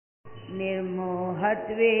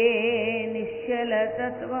निर्मोहत्वे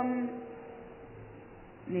निश्चलतत्वं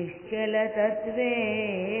निश्चलतत्वे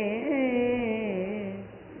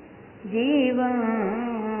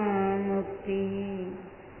जीवन्मुक्ति।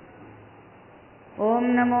 ओम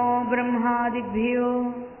नमो ब्रह्मादिभ्यो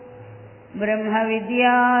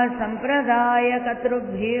ब्रह्मविद्या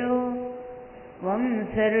संप्रदायकर्तृभ्यो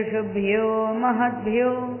वंशऋषिभ्यो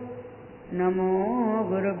महद्भ्यो नमो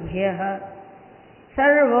गुरुभ्यः।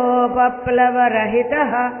 सर्वोपप्लवरहितः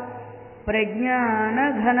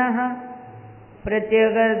प्रज्ञानघनः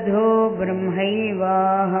प्रत्यगर्धो ब्रह्मैवाहमस्मि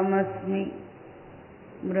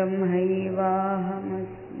ब्रह्मैवाहमस्मि।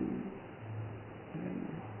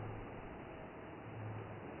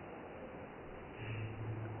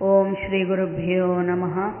 ओम श्री गुरुभ्यो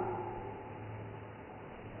नमः।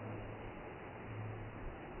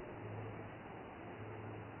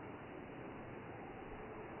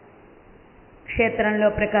 క్షేత్రంలో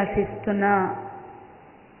ప్రకాశిస్తున్న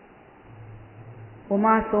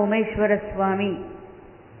ఉమా సోమేశ్వర స్వామి,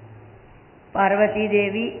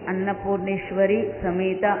 పార్వతీదేవి, అన్నపూర్ణేశ్వరి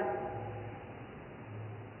సమేత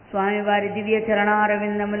స్వామివారి దివ్య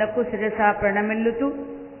చరణారవిందములకు శిరసా ప్రణమిల్లుతూ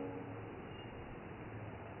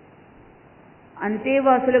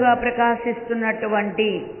అంతేవాసులుగా ప్రకాశిస్తున్నటువంటి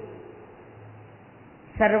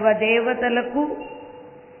సర్వదేవతలకు,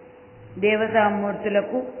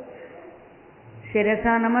 దేవతామూర్తులకు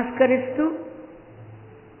శిరసా నమస్కరిస్తూ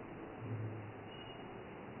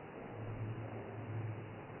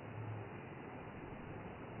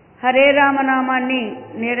హరే రామనామాన్ని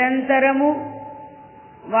నిరంతరము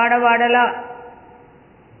వాడవాడలా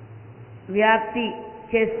వ్యాప్తి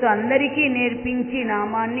చేస్తూ అందరికీ నేర్పించి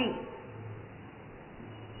నామాన్ని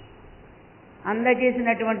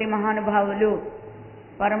అందజేసినటువంటి మహానుభావులు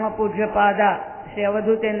పరమ పూజ్యపాద శ్రీ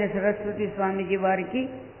అవధూతేంద్ర సరస్వతి స్వామీజీ వారికి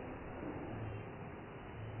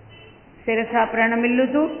శిరసా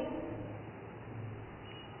ప్రణమిల్లుతూ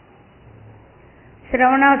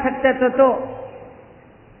శ్రవణాసక్తతతో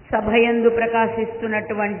సభయందు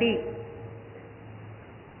ప్రకాశిస్తున్నటువంటి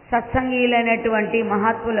సత్సంగీలైనటువంటి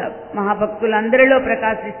మహాభక్తులందరిలో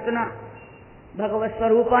ప్రకాశిస్తున్న భగవత్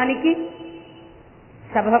స్వరూపానికి,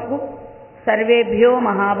 సభకు సర్వేభ్యో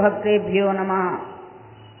మహాభక్తేభ్యో నమః.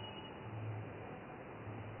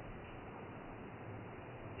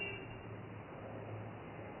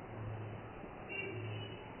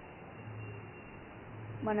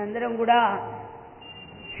 మనందరం కూడా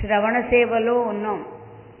శ్రవణ సేవలో ఉన్నాం.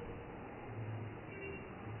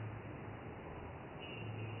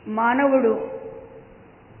 మానవుడు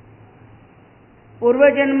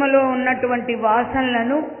పూర్వజన్మలో ఉన్నటువంటి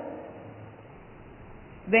వాసనలను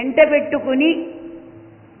వెంటబెట్టుకుని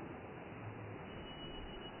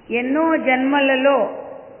ఎన్నో జన్మలలో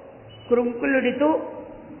కృంకులుడితూ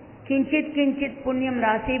కించిత్ కించిత్ పుణ్యం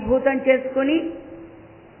రాశీభూతం చేసుకుని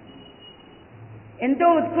ఎంతో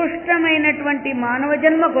ఉత్కృష్టమైనటువంటి మానవ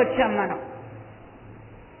జన్మకు వచ్చాం మనం.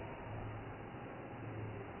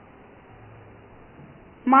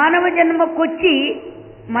 మానవ జన్మకొచ్చి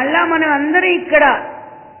మళ్ళా మనం అందరూ ఇక్కడ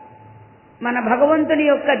మన భగవంతుని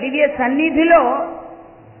యొక్క దివ్య సన్నిధిలో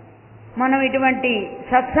మనం ఇటువంటి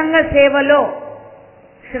సత్సంగ సేవలో,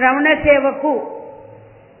 శ్రవణ సేవకు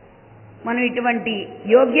మనం ఇటువంటి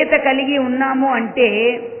యోగ్యత కలిగి ఉన్నాము అంటే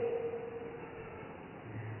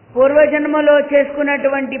పూర్వజన్మలో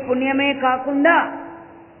చేసుకున్నటువంటి పుణ్యమే కాకుండా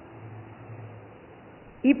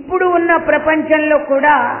ఇప్పుడు ఉన్న ప్రపంచంలో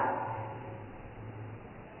కూడా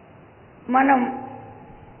మనం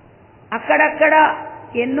అక్కడక్కడ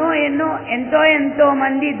ఎంతో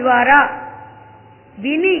మంది ద్వారా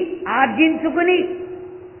విని ఆర్జించుకుని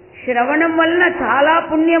శ్రవణం వలన చాలా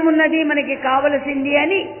పుణ్యం ఉన్నది మనకి కావలసింది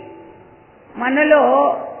అని మనలో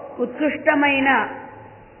ఉత్కృష్టమైన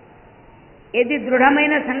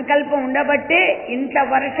దృఢమైన సంకల్పం ఉండబట్టే ఇంత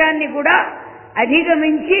వర్షాన్ని కూడా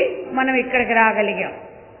అధిగమించి మనం ఇక్కడికి రాగలిగాం.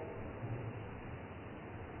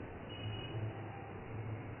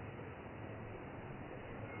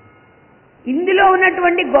 ఇందులో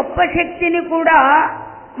ఉన్నటువంటి గొప్ప శక్తిని కూడా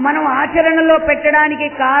మనం ఆచరణలో పెట్టడానికి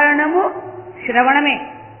కారణము శ్రవణమే,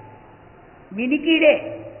 వినికిడే.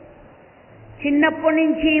 చిన్నప్పటి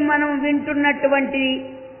నుంచి మనం వింటున్నటువంటి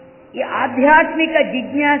ఈ ఆధ్యాత్మిక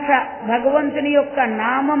జిజ్ఞాస, భగవంతుని యొక్క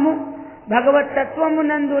నామము, భగవత్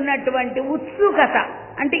తత్వమునందు ఉన్నటువంటి ఉత్సుకత,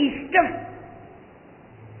 అంటే ఇష్టం.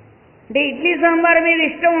 అంటే ఇడ్లీ సాంబార్ మీద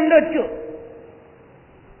ఇష్టం ఉండొచ్చు,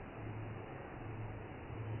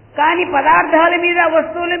 కానీ పదార్థాల మీద,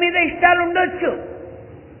 వస్తువుల మీద ఇష్టాలు ఉండొచ్చు.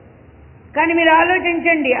 కానీ మీరు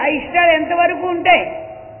ఆలోచించండి, ఆ ఇష్టాలు ఎంతవరకు ఉంటాయి?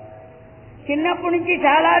 చిన్నప్పటి నుంచి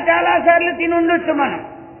చాలా చాలా సార్లు తిని ఉండొచ్చు మనం,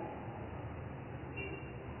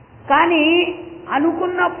 కానీ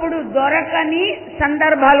అనుకున్నప్పుడు దొరకని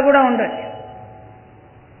సందర్భాలు కూడా ఉండొచ్చు.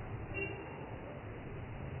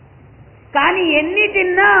 కానీ ఎన్ని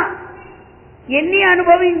తిన్నా ఎన్ని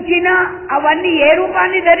అనుభవించినా అవన్నీ ఏ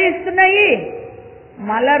రూపాన్ని ధరిస్తున్నాయి?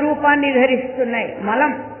 మల రూపాన్ని ధరిస్తున్నాయి.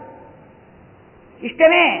 మలం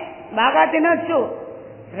ఇష్టమే, బాగా తినొచ్చు,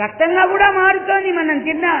 రక్తంగా కూడా మారుతోంది. మనం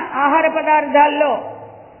తిన్న ఆహార పదార్థాల్లో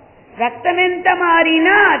రక్తం ఎంత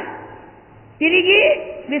మారినా తిరిగి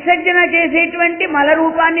విసర్జన చేసేటువంటి మల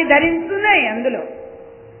రూపాన్ని ధరిస్తున్నాయి. అందులో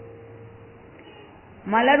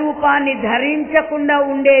మల రూపాన్ని ధరించకుండా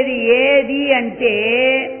ఉండేది ఏది అంటే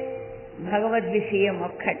భగవద్విషయం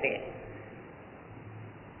ఒక్కటే.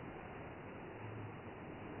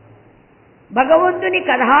 భగవంతుని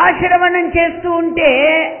కథాశ్రవణం చేస్తూ ఉంటే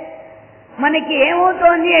మనకి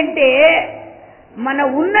ఏమవుతోంది అంటే మన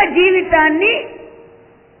ఉన్న జీవితాన్ని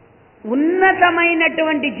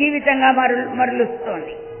ఉన్నతమైనటువంటి జీవితంగా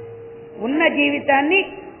మరలుస్తోంది. ఉన్న జీవితాన్ని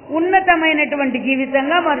ఉన్నతమైనటువంటి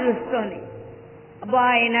జీవితంగా మరలుస్తోంది. అబ్బా,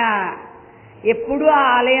 ఆయన ఎప్పుడూ ఆ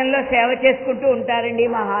ఆలయంలో సేవ చేసుకుంటూ ఉంటారండి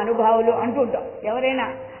మహానుభావులు అంటుంటాం. ఎవరైనా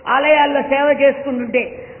ఆలయాల్లో సేవ చేసుకుంటుంటే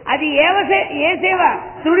అది ఏ సేవ?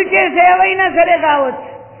 తుడిచే సేవ అయినా సరే కావచ్చు,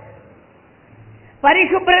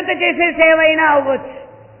 పరిశుభ్రత చేసే సేవ అయినా అవ్వచ్చు.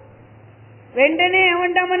 వెంటనే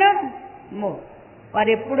ఏమంటాం మనం?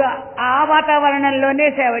 వారు ఎప్పుడు ఆ వాతావరణంలోనే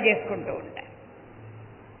సేవ చేసుకుంటూ ఉంటారు.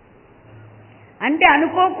 అంటే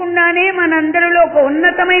అనుకోకుండానే మనందరిలో ఒక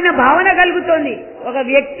ఉన్నతమైన భావన కలుగుతోంది ఒక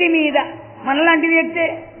వ్యక్తి మీద. మనలాంటి వ్యక్తే.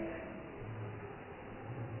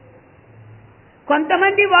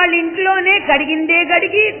 కొంతమంది వాళ్ళ ఇంట్లోనే కడిగిందే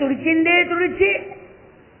కడిగి, తుడిచిందే తుడిచి,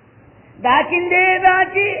 దాచిందే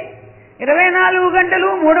దాచి 24 గంటలు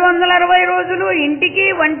 360 రోజులు ఇంటికి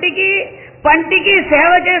వంటికి పంటికి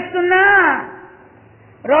సేవ చేస్తున్నా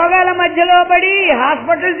రోగాల మధ్యలో పడి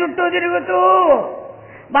హాస్పిటల్ చుట్టూ తిరుగుతూ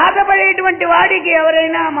బాధపడేటువంటి వాడికి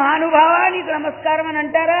ఎవరైనా మహానుభావానికి నమస్కారం అని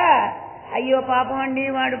అంటారా? అయ్యో పాపం అండి,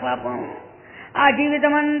 వాడు పాపం ఆ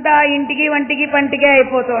జీవితం అంతా ఇంటికి వంటికి పంటికే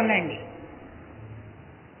అయిపోతుందండి.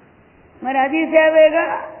 మరి అది సేవేగా,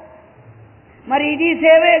 మరి ఇది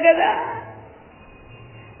సేవే కదా.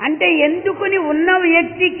 అంటే ఎందుకుని ఉన్న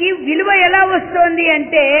వ్యక్తికి విలువ ఎలా వస్తోంది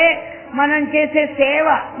అంటే మనం చేసే సేవ,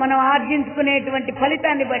 మనం ఆర్జించుకునేటువంటి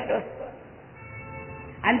ఫలితాన్ని బట్టి వస్తుంది.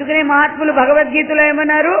 అందుకనే మహాత్ములు భగవద్గీతలో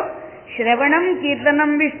ఏమన్నారు? శ్రవణం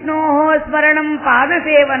కీర్తనం విష్ణోః స్మరణం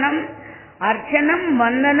పాదసేవనం అర్చనం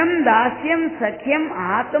వందనం దాస్యం సఖ్యం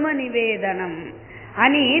ఆత్మ నివేదనం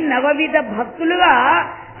అని నవవిధ భక్తులుగా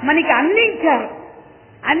మనకి అందించారు.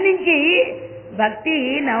 అందించి భక్తి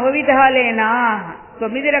నవవిధాలేనా,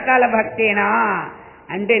 9 రకాల భక్తేనా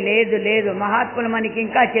అంటే లేదు లేదు, మహాత్ములు మనకి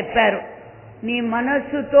ఇంకా చెప్పారు. నీ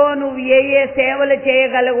మనస్సుతో నువ్వు ఏ సేవలు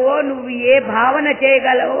చేయగలవో, నువ్వు ఏ భావన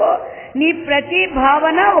చేయగలవో, నీ ప్రతి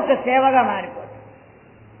భావన ఒక సేవగా మారిపోతుంది.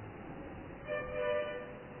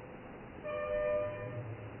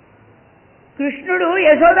 కృష్ణుడు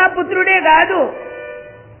యశోదా పుత్రుడే కాదు,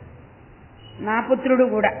 నా పుత్రుడు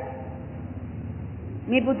కూడా.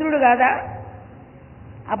 మీ పుత్రుడు కాదా?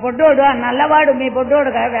 ఆ పొడ్డోడు, ఆ నల్లవాడు మీ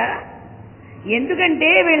పొడ్డోడు కాదా? ఎందుకంటే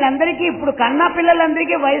వీళ్ళందరికీ ఇప్పుడు కన్నా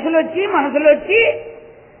పిల్లలందరికీ వయసులు వచ్చి, మనసులు వచ్చి,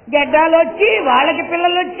 గడ్డాలు వచ్చి, వాళ్ళకి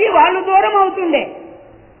పిల్లలు వచ్చి, వాళ్ళు దూరం అవుతుండే.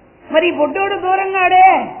 మరి ఈ పొడ్డోడు దూరంగాడే.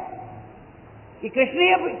 ఈ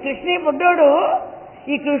కృష్ణయ్య పొడ్డోడు,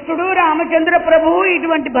 ఈ కృష్ణుడు, రామచంద్ర ప్రభువు,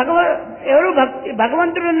 ఇటువంటి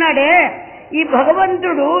భగవంతుడు ఉన్నాడే, ఈ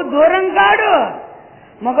భగవంతుడు దూరం కాడు.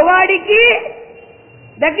 మగవాడికి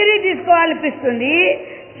దగ్గరికి తీసుకోవాలనిపిస్తుంది,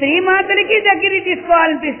 స్త్రీమాతలకి దగ్గరికి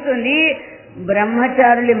తీసుకోవాలనిపిస్తుంది.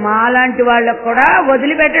 బ్రహ్మచారులు మాలాంటి వాళ్ళకు కూడా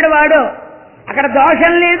వదిలిపెట్టడు వాడు. అక్కడ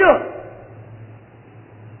దోషం లేదు.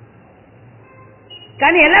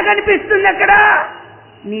 కానీ ఎలా కనిపిస్తుంది అక్కడ?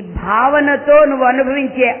 నీ భావనతో నువ్వు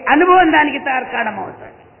అనుభవించే అనుభవం దానికి తార్కాణం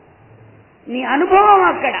అవుతుంది. నీ అనుభవం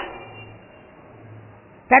అక్కడ.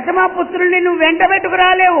 తతమా పుత్రుల్ని నువ్వు వెంట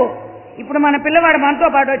పెట్టుకురాలేవు. ఇప్పుడు మన పిల్లవాడు మనతో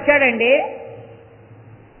పాటు వచ్చాడండి,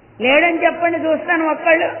 లేడని చెప్పండి చూస్తాను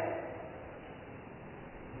ఒక్కళ్ళు.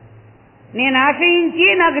 నేను ఆశ్రయించి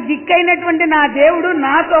నాకు దిక్కైనటువంటి నా దేవుడు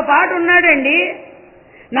నాతో పాటు ఉన్నాడండి,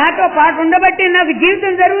 నాతో పాటు ఉండబట్టి నాకు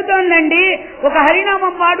జీవితం జరుగుతోందండి. ఒక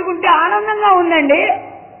హరినామం పాడుకుంటే ఆనందంగా ఉందండి.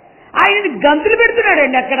 ఆయనని గంతులు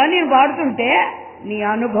పెడుతున్నాడండి అక్కడ నేను పాడుతుంటే. నీ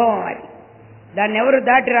అనుభవం అది, దాన్ని ఎవరు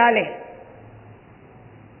దాటి రాలే.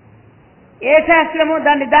 ఏ శాస్త్రము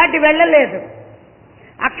దాన్ని దాటి వెళ్ళలేదు.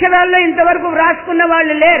 అక్షరాల్లో ఇంతవరకు వ్రాసుకున్న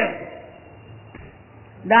వాళ్ళు లేరు.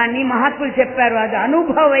 దాన్ని మహాత్ములు చెప్పారు, అది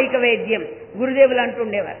అనుభవైక వేద్యం. గురుదేవులు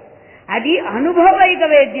అంటుండేవారు, అది అనుభవైక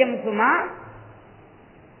వేద్యం సుమా.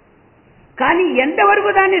 కానీ ఎంతవరకు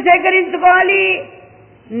దాన్ని సేకరించుకోవాలి?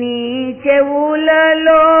 నీ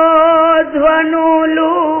చెవులలో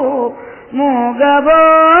ధ్వనులు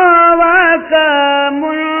మూగబోవక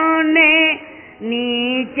మున్నే నీ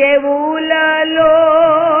చెవులలో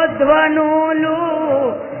ధ్వనులు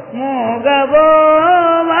మూగబోవక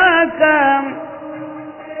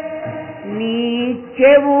నీ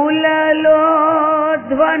చెవులలో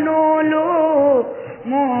ధ్వనులు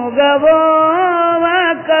మూగబోవక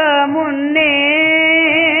మున్నే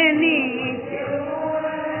నీ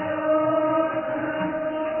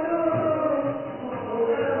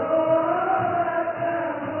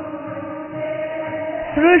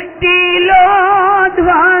సృష్టిలో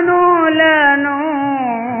ధ్వనులను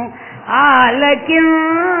ఆలకించాలి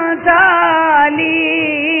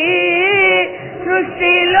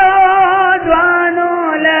సృష్టిలో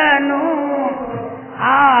ధ్వనులను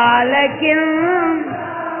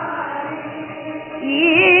ఈ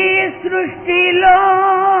సృష్టిలో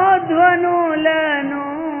ధ్వనులను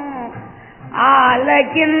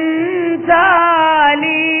ఆలకించాలి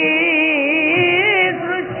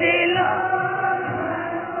సృష్టిలో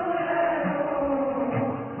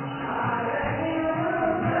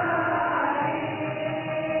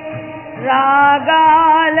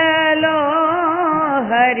రాగాలలో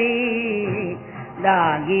హరి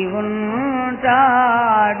దాగి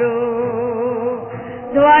ఉంటాడు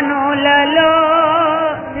ధ్వనులలో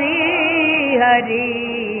శ్రీహరి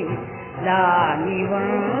దాగి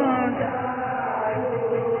ఉంటాడు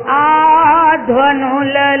ఆ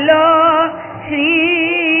ధ్వనులలో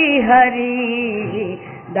శ్రీహరి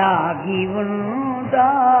దాగి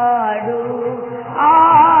ఉంటాడు ఆ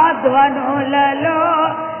ధ్వనులలో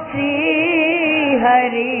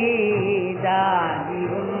శ్రీహరి దాగి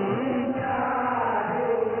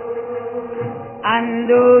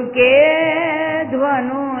అందుకే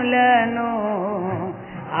ధ్వనులను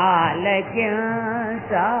ఆలకించాలి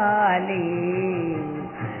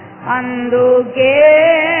అందుకే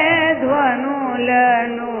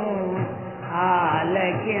ధ్వనులను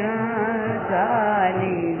ఆలకించాలి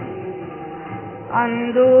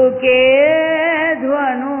అందుకే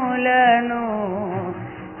ధ్వనులను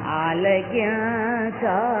ఆలకించాలి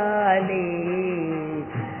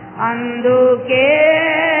అందుకే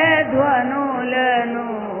ధ్వనులను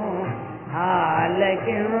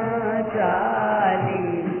ఆలకించాలి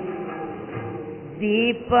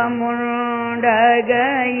దీపముండగయిల్లు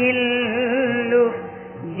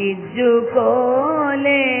దిద్దుకోలేవా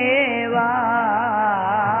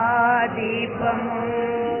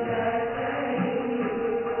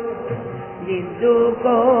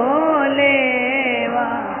దిద్దుకోలేవా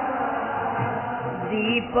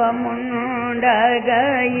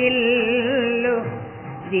దీపముండగయిల్లు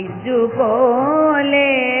దిద్దుకోలేవా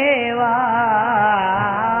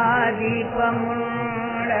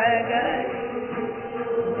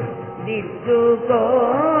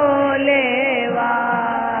దిద్దుకోలేవా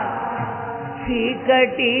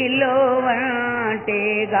చీకటిలో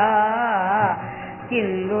వంటేగా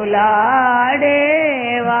చిందులాడేవా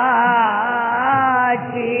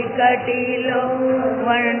చీకటిలో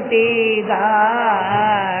వంటిగా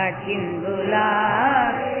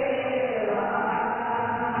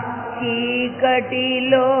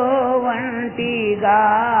చీకటిలో వంటిగా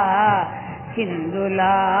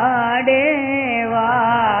చిందులాడేవా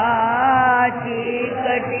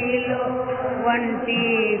చీకటిలో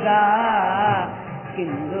వంటిగా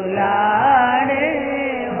చిందులాడేవా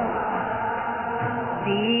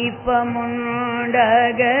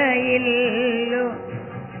దీపముండగయిల్లు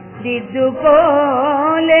దిద్దుకోలేవా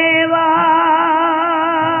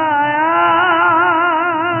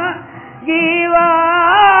జీవా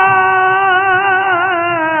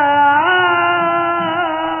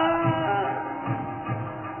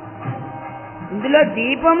ఇందులో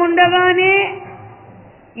దీపముండగానే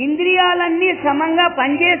ఇంద్రియాలన్నీ సమంగా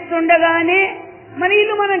పనిచేస్తుండగానే మరి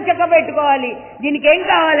ఇల్లు మనం చక్కబెట్టుకోవాలి. దీనికి ఏం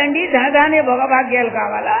కావాలండి? ధనధాన్య భోగభాగ్యాలు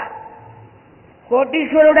కావాలా?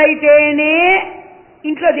 కోటీశ్వరుడైతేనే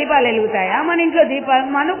ఇంట్లో దీపాలు వెలుగుతాయా? మన ఇంట్లో దీపాలు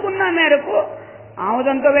మనకున్న మేరకు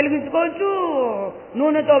ఆముదంతో వెలిగించుకోవచ్చు,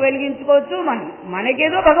 నూనెతో వెలిగించుకోవచ్చు.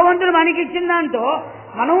 మనకేదో భగవంతుడు మనకిచ్చిన దాంతో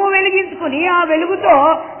మనము వెలిగించుకుని ఆ వెలుగుతో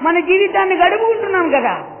మన జీవితాన్ని గడుపుకుంటున్నాం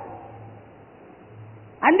కదా.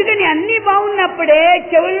 అందుకని అన్ని బాగున్నప్పుడే,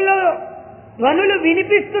 చెవుల్లో ధ్వనులు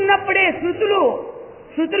వినిపిస్తున్నప్పుడే,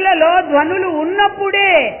 శృతులలో ధ్వనులు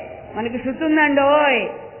ఉన్నప్పుడే మనకి శృతి ఉందండోయ్,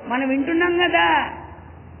 మనం వింటున్నాం కదా.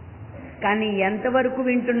 కానీ ఎంతవరకు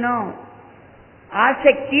వింటున్నాం?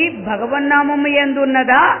 ఆసక్తి భగవన్నామము యందు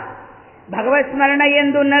ఉన్నదా? భగవత్ స్మరణ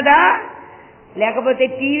యందు ఉన్నదా? లేకపోతే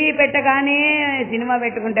టీవీ పెట్టగానే సినిమా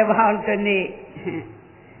పెట్టుకుంటే బాగుంటుంది.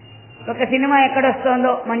 ఒక సినిమా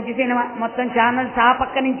ఎక్కడొస్తుందో మంచి సినిమా, మొత్తం ఛానల్స్ ఆ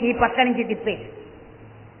పక్క నుంచి ఈ పక్క నుంచి తిప్పే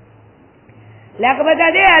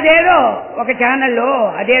లేకపోతే అదేదో ఒక ఛానల్లో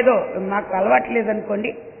అదేదో మాకు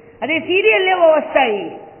అలవాట్లేదనుకోండి, అదే సీరియల్ ఏవో వస్తాయి.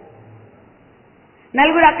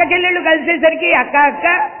 నలుగురు అక్క చెల్లెళ్ళు కలిసేసరికి అక్క అక్క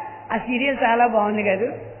ఆ సీరియల్ చాలా బాగుంది కదా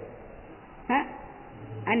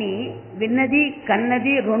అని విన్నది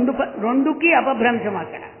కన్నది రెండుకి అపభ్రంశం.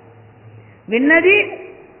 అక్కడ విన్నది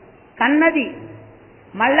కన్నది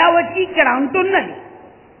మళ్ళా వచ్చి ఇక్కడ అంటున్నది,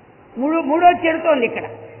 మూడో చెరుతోంది ఇక్కడ.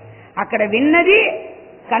 అక్కడ విన్నది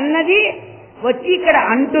కన్నది వచ్చి ఇక్కడ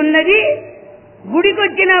అంటున్నది. గుడికి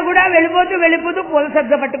వచ్చినా కూడా వెళ్ళిపోతూ పూల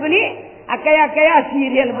సద్ద పట్టుకుని అక్కయ్య ఆ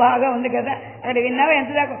సీరియల్ బాగా ఉంది కదా అక్కడ విన్నావా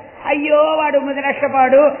ఎంత దాకా, అయ్యో వాడు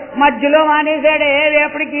ముదనష్టపాడు మధ్యలో మానేశాడే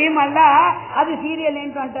రేపటికి మళ్ళా అది సీరియల్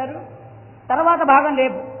ఏంటంటారు. తర్వాత భాగం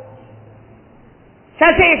రేపు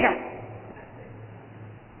సశేషం.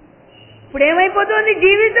 ఇప్పుడు ఏమైపోతుంది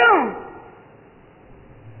జీవితం,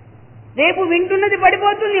 రేపు వింటున్నది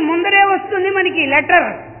పడిపోతుంది, ముందరే వస్తుంది మనకి లెటర్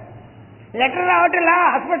రావటంలా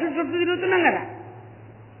హాస్పిటల్ చుట్టూ తిరుగుతున్నాం కదా,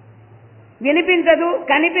 వినిపించదు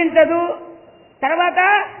కనిపించదు. తర్వాత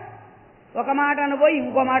ఒక మాట అనుపోయి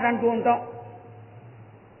ఇంకో మాట అంటూ ఉంటాం.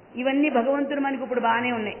 ఇవన్నీ భగవంతుడు మనకి ఇప్పుడు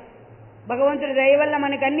బాగానే ఉన్నాయి, భగవంతుడి దయ వల్ల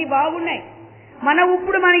మనకి అన్ని బాగున్నాయి.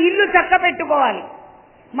 ఇప్పుడు మన ఇల్లు చక్క పెట్టుకోవాలి.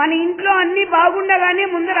 మన ఇంట్లో అన్ని బాగుండగానే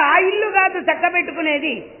ముందర ఆ ఇల్లు కాదు చక్క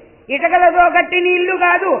పెట్టుకునేది, ఇటకలతో కట్టిన ఇల్లు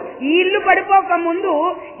కాదు. ఈ ఇల్లు పడిపోక ముందు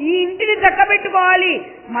ఈ ఇంటిని చక్క పెట్టుకోవాలి.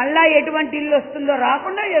 మళ్ళా ఎటువంటి ఇల్లు వస్తుందో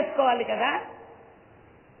రాకుండా చేసుకోవాలి కదా.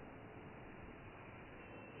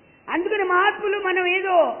 అందుకని మహాత్ములు మనం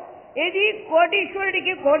ఏది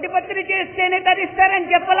కోటీశ్వరుడికి కోటిపత్రి చేస్తేనే తరిస్తారని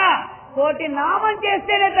చెప్పలా, కోటి నామం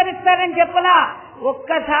చేస్తేనే తరిస్తారని చెప్పలా.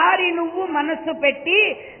 ఒక్కసారి నువ్వు మనస్సు పెట్టి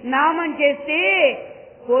నామం చేస్తే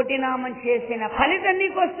కోటి నామం చేసిన ఫలితం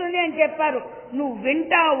నీకు వస్తుంది అని చెప్పారు. నువ్వు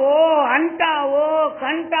వింటావో అంటావో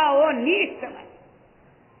కంటావో నీ ఇష్టమని.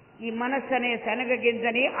 ఈ మనస్సు అనే శనగ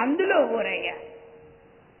గింజని అందులో ఊరయ్యా.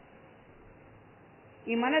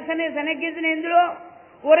 ఈ మనస్సు అనే శనగ గింజని ఎందులో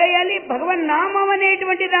ఊరేయాలి? భగవన్ నామం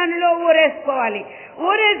అనేటువంటి దానిలో ఊరేసుకోవాలి.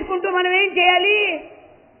 ఊరేసుకుంటూ మనం ఏం చేయాలి?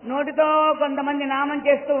 నోటితో కొంతమంది నామం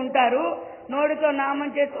చేస్తూ ఉంటారు, నోటితో నామం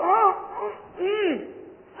చేస్తూ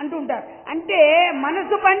అంటూ ఉంటారు. అంటే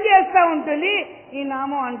మనసు పని చేస్తూ ఉంటుంది, ఈ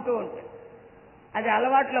నామం అంటూ ఉంటుంది. అది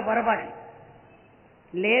అలవాట్లో పొరపాటు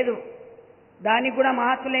లేదు. దానికి కూడా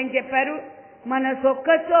మహాత్ములు ఏం చెప్పారు? మనసు ఒక్క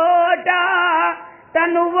చోట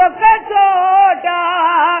తను ఒక చోట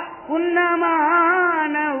ఉన్న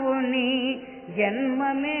మానవుని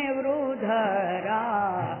జన్మమే వృధరా.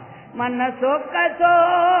 మనసు ఒక్క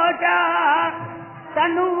చోట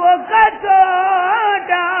తను ఒక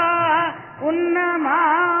చోట ఉన్న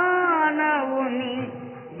మానవుని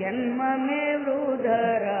జన్మమే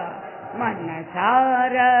వృధరా.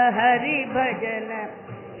 మనసార హరి భజన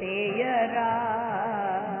చేయరా.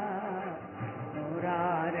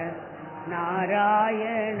 నూరార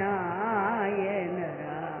నారాయణాయనరా.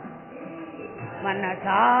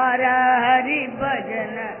 మనసార హరి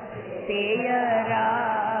భజన చేయరా.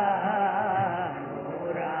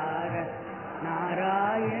 నూరార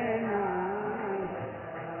నారాయణ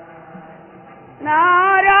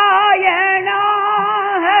నారాయణ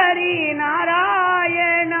హరి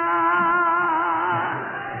నారాయణ.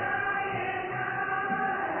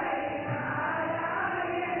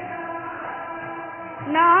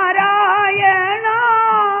 నారాయణ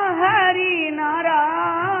హరి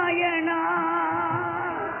నారాయణ.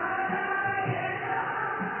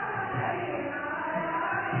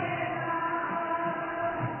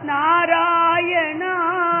 నారాయణ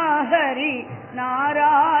హరి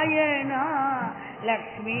నారాయణ.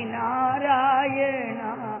 లక్ష్మీ నారాయణ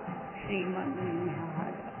శ్రీమన్నారాయణ.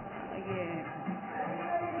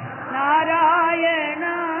 నారాయణ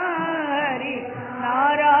హరి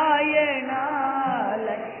నారాయణ.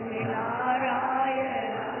 లక్ష్మీ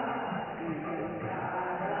నారాయణ.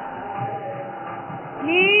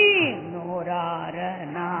 నీ నోరార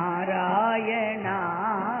నారాయణాయనరా.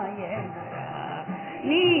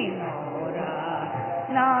 నీ నోరా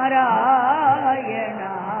నారాయణాయన.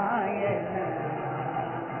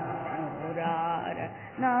 నోరార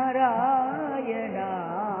నారాయణాయనరా.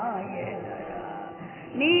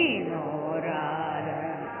 నీ నోరార.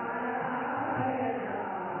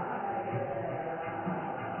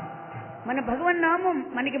 మన భగవన్నామం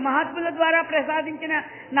మనకి మహాత్ముల ద్వారా ప్రసాదించిన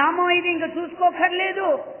నామం ఇది, ఇంకా చూసుకోకర్లేదు.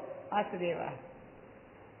 వాసుదేవ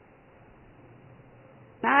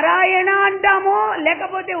నారాయణ అంటామో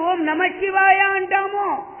లేకపోతే ఓం నమ శివాయ అంటామో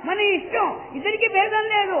మన ఇష్టం, ఇద్దరికి భేదం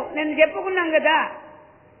లేదు. నేను చెప్పుకున్నాం కదా,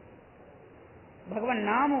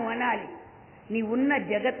 భగవన్నామం అనాలి. నీ ఉన్న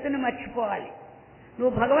జగత్తును మర్చిపోవాలి.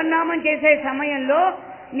 నువ్వు భగవన్నామం చేసే సమయంలో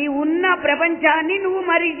నీ ఉన్న ప్రపంచాన్ని నువ్వు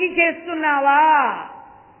మరిచి చేస్తున్నావా?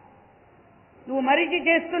 నువ్వు మరిచి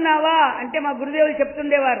చేస్తున్నావా అంటే మా గురుదేవులు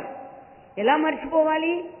చెప్తుండేవారు. ఎలా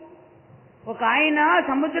మర్చిపోవాలి? ఒక ఆయన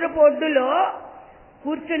సముద్రపు ఒడ్డులో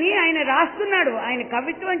కూర్చుని ఆయన రాస్తున్నాడు, ఆయన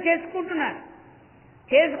కవిత్వం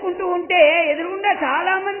చేసుకుంటూ ఉంటే ఎదురుగుండా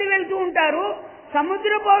చాలా మంది వెళ్తూ ఉంటారు.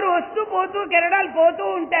 సముద్ర పౌరు వస్తూ పోతూ కెరడాలు పోతూ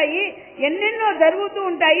ఉంటాయి, ఎన్నెన్నో జరుగుతూ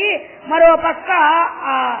ఉంటాయి. మరో పక్క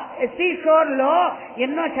ఆ సీ షోర్ లో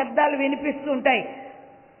ఎన్నో శబ్దాలు వినిపిస్తూ ఉంటాయి.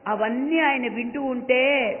 అవన్నీ ఆయన వింటూ ఉంటే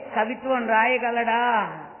కవిత్వం రాయగలడా?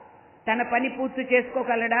 తన పని పూర్తి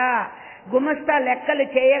చేసుకోగలడా? గుమస్తా లెక్కలు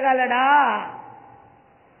చేయగలడా?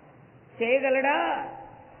 చేయలేడు.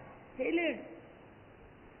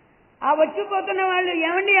 ఆ వచ్చిపోతున్న వాళ్ళు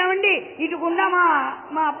ఏమండి ఇటుకుండా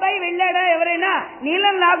మా అబ్బాయి వెళ్ళాడా, ఎవరైనా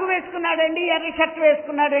నీలం లాగు వేసుకున్నాడండి, ఎర్ర షర్ట్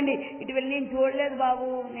వేసుకున్నాడండి, ఇటు వెళ్ళి నేను చూడలేదు బాబు,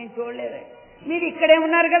 నేను చూడలేదు. మీరు ఇక్కడే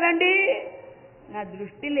ఉన్నారు కదండి, నా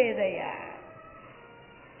దృష్టి లేదయ్యా.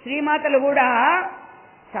 శ్రీమాతలు కూడా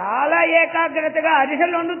చాలా ఏకాగ్రతగా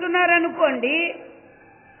అరిసెలు వండుతున్నారనుకోండి,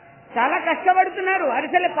 చాలా కష్టపడుతున్నారు,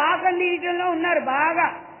 అరిసెల పాకం తీయటంలో ఉన్నారు బాగా.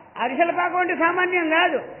 అరిసెల పాకం అంటే సామాన్యం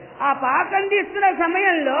కాదు. ఆ పాకం తీస్తున్న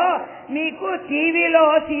సమయంలో మీకు టీవీలో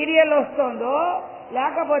సీరియల్ వస్తుందో,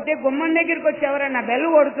 లేకపోతే గుమ్మం దగ్గరికి వచ్చి ఎవరైనా బెల్లు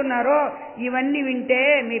కొడుతున్నారో, ఇవన్నీ వింటే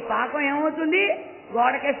మీ పాకం ఏమవుతుంది?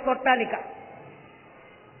 గోడకేసి కొట్టాలి. ఇక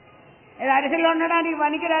అరిసెలు ఉండడానికి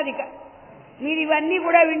పనికిరాదు. ఇక మీరు ఇవన్నీ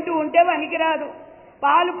కూడా వింటూ ఉంటే పనికిరాదు.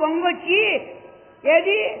 పాలు పొంగొచ్చి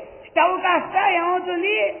ఏది స్టవ్ కాస్త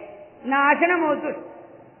ఏమవుతుంది? నాశనం అవుతుంది.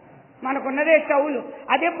 మనకున్నదే స్టవ్లు.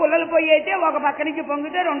 అదే పుల్లలు పొయ్యి అయితే ఒక పక్క నుంచి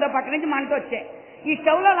పొంగితే రెండో పక్క నుంచి మంట వచ్చాయి. ఈ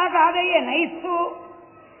స్టవ్లు అలా కాదయ్యే, నైస్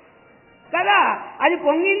కదా. అది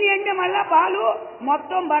పొంగింది అంటే మళ్ళా పాలు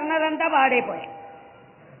మొత్తం బర్నర్ అంతా పాడైపోయాయి.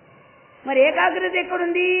 మరి ఏకాగ్రత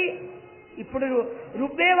ఎక్కడుంది? ఇప్పుడు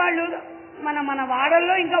రుబ్బేవాళ్ళు మన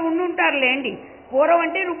వాడల్లో ఇంకా ఉండుంటారులేండి. పూర్వం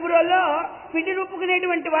అంటే రుబ్బురోల్లో పిండి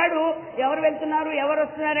రుబ్బుకునేటువంటి వాడు ఎవరు వెళ్తున్నారు ఎవరు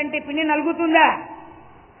వస్తున్నారంటే పిండి నలుగుతుందా?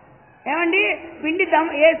 ఏమండి, పిండి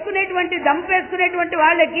వేసుకునేటువంటి వేసుకునేటువంటి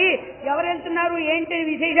వాళ్ళకి ఎవరు వెళ్తున్నారు ఏంటి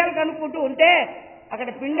విశేషాలు కనుక్కుంటూ ఉంటే అక్కడ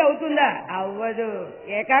పిండి అవుతుందా? అవ్వదు.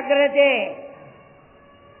 ఏకాగ్రతే.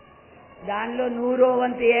 దానిలో 100వ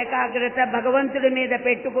వంతు ఏకాగ్రత భగవంతుడి మీద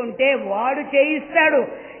పెట్టుకుంటే వాడు చేయిస్తాడు.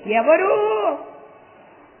 ఎవరు?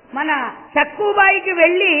 మన సక్కుబాయికి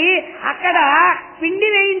వెళ్ళి అక్కడ పిండి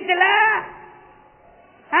వేయించలా?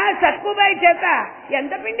 సక్కుబాయి చేత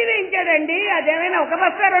ఎంత పిండి వేయించాడండి? అదేమైనా ఒక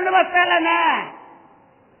బస్తా 2 బస్తాలనా?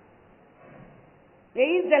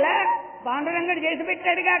 వేయించలా? పాండురంగడు చేసి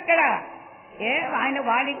పెట్టాడుగా అక్కడ.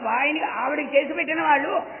 ఆవిడికి చేసి పెట్టిన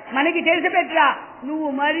వాళ్ళు మనకి చేసి పెట్టరా? నువ్వు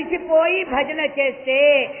మరిచిపోయి భజన చేస్తే,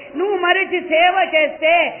 నువ్వు మరిచి సేవ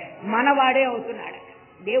చేస్తే మనవాడే అవుతున్నాడు.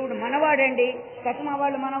 దేవుడు మనవాడండి. కట్మ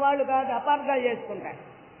వాళ్ళు మనవాళ్ళు కాదు, అపార్థాలు చేసుకుంటాడు.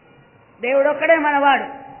 దేవుడు ఒక్కడే మనవాడు.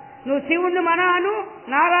 నువ్వు శివుణ్ణి మన అను,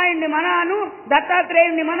 నారాయణుని మన అను,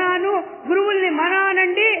 దత్తాత్రేయుణ్ణి మన అను, గురువుల్ని మన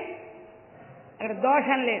అనండి, అక్కడ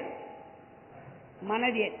దోషం లేదు.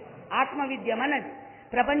 మనది ఆత్మవిద్య మనది.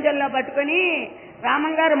 ప్రపంచంలో పట్టుకొని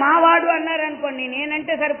రామంగారు మావాడు అన్నారనుకోండి,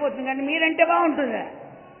 నేనంటే సరిపోతుంది కానీ మీరంటే బాగుంటుందా?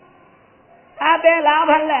 అదే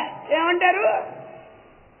లాభంలే. ఏమంటారు?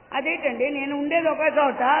 అదేంటండి, నేను ఉండేది ఒక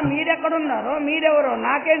చోట, మీరెక్కడున్నారో మీరెవరో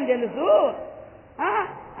నాకేం తెలుసు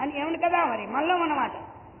అని ఏమని కదా. మరి మళ్ళీ మనమాట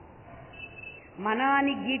మన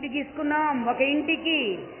అని గీటు గీసుకున్నాం ఒక ఇంటికి,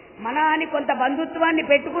 మన అని కొంత బంధుత్వాన్ని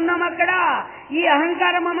పెట్టుకున్నాం అక్కడ. ఈ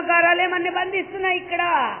అహంకార మమకారాలే మనని బంధిస్తున్నాయి ఇక్కడ.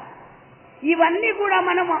 ఇవన్నీ కూడా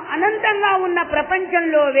మనము అనంతంగా ఉన్న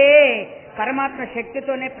ప్రపంచంలోవే పరమాత్మ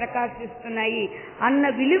శక్తితోనే ప్రకాశిస్తున్నాయి అన్న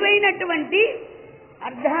విలువైనటువంటి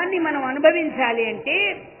అర్థాన్ని మనం అనుభవించాలి అంటే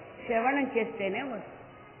శ్రవణం చేస్తేనే వస్తుంది.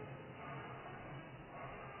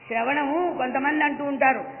 శ్రవణము కొంతమంది అంటూ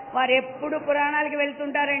ఉంటారు, వారు ఎప్పుడు పురాణాలకి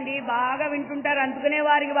వెళ్తుంటారండి, బాగా వింటుంటారు, అందుకనే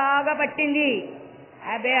వారికి బాగా పట్టింది.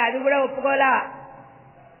 అదే అది కూడా ఒప్పుకోలా.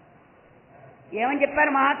 ఏమని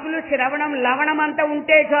చెప్పారు మహాత్ములు? శ్రవణం లవణమంతా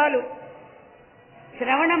ఉంటే చాలు.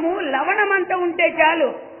 శ్రవణము లవణమంతా ఉంటే చాలు,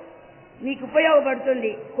 నీకు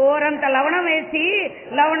ఉపయోగపడుతుంది. కూరంత లవణం వేసి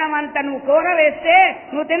లవణమంతా నువ్వు కూర వేస్తే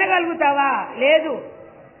నువ్వు తినగలుగుతావా? లేదు.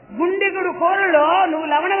 గుండెగుడు కూరలో నువ్వు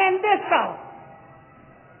లవణం ఎంత వేస్తావు?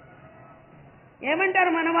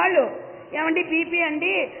 ఏమంటారు మన వాళ్ళు? ఏమండి బీపీ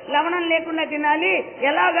అండి, లవణం లేకుండా తినాలి.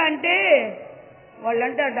 ఎలాగా అంటే వాళ్ళు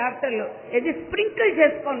అంటారు డాక్టర్లు, ఇది స్ప్రింకిల్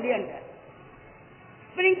చేసుకోండి అంటారు.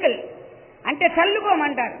 స్ప్రింకిల్ అంటే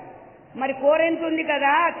చల్లుకోమంటారు. మరి కూర ఎంత ఉంది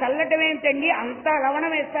కదా, చల్లటం ఏంటండి, అంతా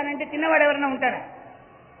లవణం వేస్తానంటే తిన్నవాడు ఎవరైనా ఉంటారా?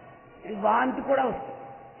 వాంతి కూడా వస్తుంది.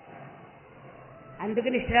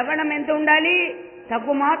 అందుకని శ్రవణం ఎంత ఉండాలి?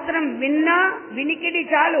 తగు మాత్రం విన్నా వినికిడి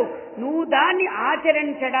చాలు. నువ్వు దాన్ని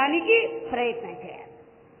ఆచరించడానికి ప్రయత్నం చేయాలి.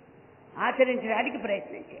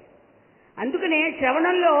 అందుకనే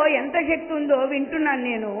శ్రవణంలో ఎంత శక్తి ఉందో వింటున్నాను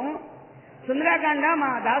నేను. సుందరాకాండ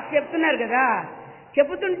మా దాసు చెప్తున్నారు కదా,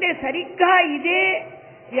 చెబుతుంటే సరిగ్గా ఇదే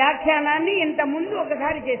వ్యాఖ్యానాన్ని ఇంత ముందు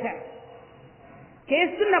ఒకసారి చేశారు.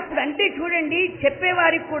 చేస్తున్నప్పుడు అంటే చూడండి,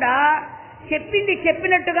 చెప్పేవారికి కూడా చెప్పింది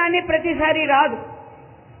చెప్పినట్టుగానే ప్రతిసారి రాదు.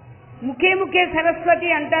 ముఖే ముఖే సరస్వతి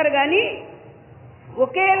అంటారు కానీ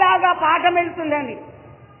ఒకేలాగా పాఠం వెళ్తుందండి.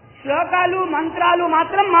 శ్లోకాలు మంత్రాలు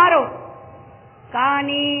మాత్రం మారవు,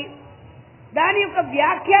 కానీ దాని యొక్క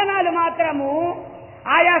వ్యాఖ్యానాలు మాత్రము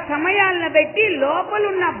ఆయా సమయాలను బట్టి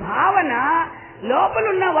లోపలున్న భావన,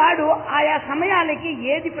 లోపలున్న వాడు ఆయా సమయాలకి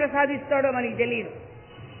ఏది ప్రసాదిస్తాడో మనకి తెలియదు.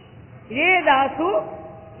 ఇదే దాసు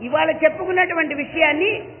ఇవాళ చెప్పుకున్నటువంటి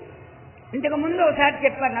విషయాన్ని ఇంతకు ముందు ఒకసారి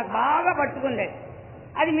చెప్పారు, నాకు బాగా పట్టుకుంది.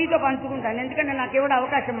 అది మీతో పంచుకుంటాను, ఎందుకంటే నాకు ఇవ్వడం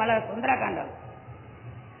అవకాశం మళ్ళా సుందరాకాండం.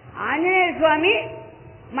 ఆంజనేయ స్వామి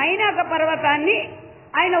మైనాక పర్వతాన్ని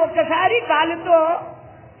ఆయన ఒక్కసారి కాలుతో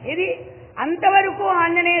ఇది అంతవరకు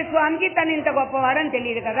ఆంజనేయ స్వామికి తను ఇంత గొప్పవారని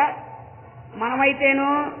తెలియదు కదా. మనమైతేనో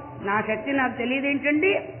నా శక్తి నాకు తెలియదు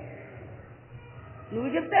ఏంటండి, నువ్వు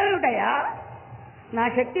చెప్తావుటయా, నా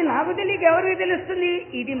శక్తి నాకు తెలియక ఎవరికి తెలుస్తుంది?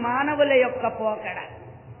 ఇది మానవుల యొక్క పోకడ.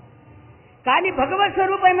 కానీ భగవత్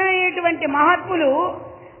స్వరూపమైనటువంటి మహాత్ములు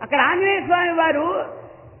అక్కడ ఆంజనేయ స్వామి వారు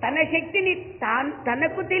తన శక్తిని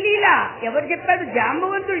తనకు తెలియలా. ఎవరు చెప్పాడు?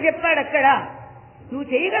 జాంబవంతుడు చెప్పాడు. అక్కడ నువ్వు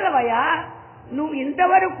చేయగలవయ్యా, నువ్వు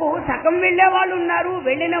ఇంతవరకు సగం వెళ్లే వాళ్ళు ఉన్నారు,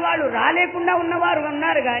 వెళ్లిన వాళ్ళు రాలేకుండా ఉన్నవారు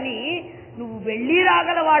ఉన్నారు, కానీ నువ్వు వెళ్ళి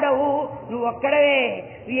రాగలవాడవు, నువ్వు ఒక్కడవే.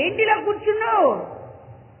 ఏంటిలా కూర్చున్నావు?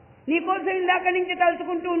 నీకోసం ఇందాక నుంచి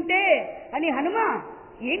తలుచుకుంటూ ఉంటే అని హనుమ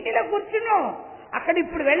ఏంటిలా కూర్చున్నావు? అక్కడ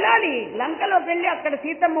ఇప్పుడు వెళ్ళాలి, లంకలోకి వెళ్ళి అక్కడ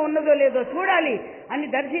సీతమ్మ ఉన్నదో లేదో చూడాలి అని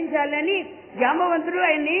దర్శించాలని జాంబవంతుడు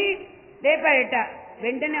ఆయన్ని లేపాడట.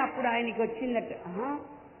 వెంటనే అప్పుడు ఆయనకి వచ్చిందట,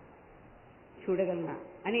 చూడగలనా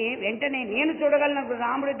అని. వెంటనే నేను చూడగలను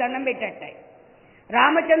రాముడి దండం పెట్టాట.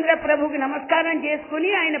 రామచంద్ర ప్రభుకి నమస్కారం చేసుకుని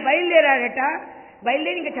ఆయన బయలుదేరాడట.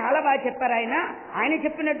 బయలుదేరి ఇంకా చాలా బాగా చెప్పారు ఆయన. ఆయన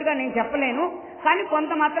చెప్పినట్టుగా నేను చెప్పలేను, కానీ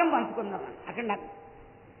కొంత మాత్రం పంచుకుందాం అక్కడ నాకు,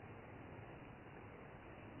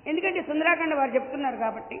 ఎందుకంటే సుందరాకాండ వారు చెప్తున్నారు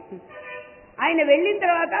కాబట్టి. ఆయన వెళ్ళిన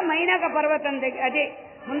తర్వాత మైనాక పర్వతం దగ్గర, అదే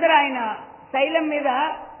ముందర ఆయన శైలం మీద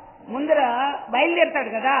ముందర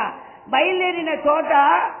బయలుదేరుతాడు కదా, బయలుదేరిన చోట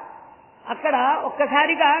అక్కడ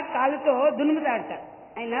ఒక్కసారిగా కాలుతో దునుముతాడట.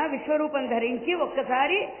 ఆయన విశ్వరూపం ధరించి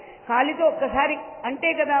ఒక్కసారి కాలితో ఒక్కసారి అంటే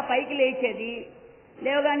కదా పైకి లేచేది.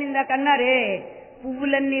 లేవగానే ఇందాకన్నారే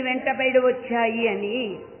పువ్వులన్నీ వెంట బయట వచ్చాయి అని,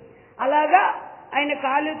 అలాగా ఆయన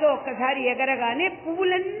కాలుతో ఒక్కసారి ఎగరగానే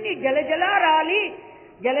పువ్వులన్నీ జలజల రాలి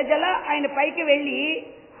జలజల ఆయన పైకి వెళ్ళి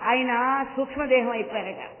ఆయన సూక్ష్మదేహం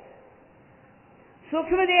అయిపోయారట.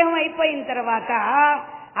 సూక్ష్మదేహం అయిపోయిన తర్వాత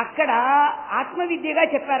అక్కడ ఆత్మవిద్యగా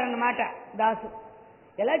చెప్పారన్నమాట దాసు.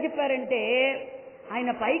 ఎలా చెప్పారంటే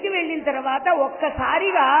ఆయన పైకి వెళ్ళిన తర్వాత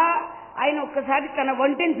ఒక్కసారిగా ఆయన ఒక్కసారి తన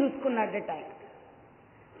ఒంటిని చూసుకున్నాడట. ఆయన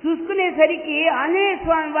చూసుకునేసరికి ఆంజనేయ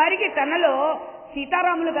స్వామి వారికి తనలో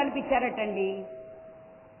సీతారాములు కనిపించారటండి.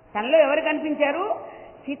 తనలో ఎవరు కనిపించారు?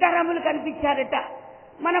 సీతారాములు కనిపించారట.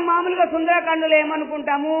 మనం మామూలుగా సుందరకాండలో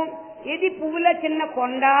ఏమనుకుంటాము, ఇది పువ్వుల చిన్న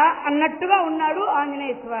కొండ అన్నట్టుగా ఉన్నాడు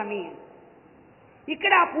ఆంజనేయ స్వామి.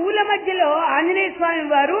 ఇక్కడ ఆ పువ్వుల మధ్యలో ఆంజనేయ స్వామి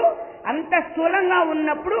వారు అంత స్థూలంగా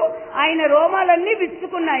ఉన్నప్పుడు ఆయన రోమాలన్నీ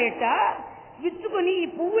విచ్చుకున్నాయట. విచ్చుకుని ఈ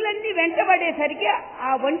పువ్వులన్నీ వెంటబడేసరికి, ఆ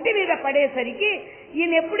ఒంటి మీద పడేసరికి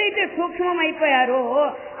ఈయన ఎప్పుడైతే సూక్ష్మం అయిపోయారో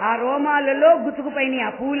ఆ రోమాలలో గుచ్చుకుపోయిన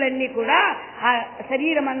ఆ పువ్వులన్నీ కూడా ఆ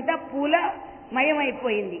శరీరం అంతా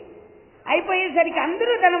పూలమయమైపోయింది. అయిపోయేసరికి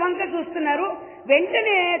అందరూ తన వంక చూస్తున్నారు.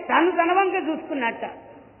 వెంటనే తన వంక చూసుకున్నట్ట.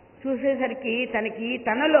 చూసేసరికి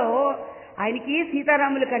తనలో ఆయనకి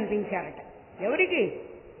సీతారాములు కనిపించారట. ఎవరికి?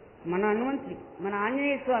 మన హనుమంతుడికి, మన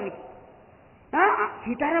ఆంజనేయ స్వామికి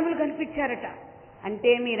సీతారాములు కనిపించారట.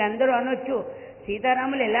 అంటే మీరందరూ అనొచ్చు,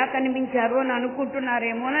 సీతారాములు ఎలా కనిపించారు అని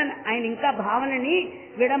అనుకుంటున్నారేమో అని ఆయన ఇంకా భావనని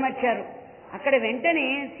విడమర్చారు. అక్కడ వెంటనే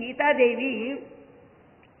సీతాదేవి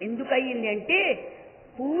ఎందుకయ్యింది అంటే,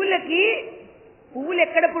 పువ్వులు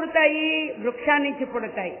ఎక్కడ పుడతాయి? వృక్షాన్ని నుంచి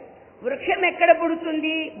పుడతాయి. వృక్షం ఎక్కడ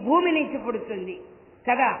పుడుతుంది? భూమి నుంచి పుడుతుంది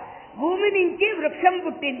కదా. భూమి నుంచి వృక్షం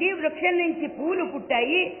పుట్టింది, వృక్షం నుంచి పూలు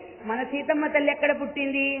పుట్టాయి. మన సీతమ్మ తల్లి ఎక్కడ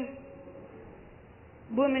పుట్టింది?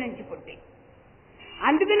 భూమి నుంచి పుట్టింది.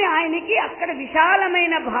 అందుకని ఆయనకి అక్కడ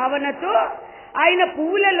విశాలమైన భావనతో ఆయన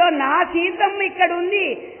పువ్వులలో నా సీతమ్మ ఇక్కడ ఉంది,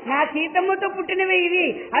 నా సీతమ్మతో పుట్టినవే ఇవి,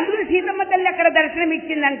 అందుకని సీతమ్మ తల్లి అక్కడ దర్శనం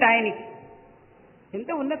ఇచ్చిందంట ఆయనకి.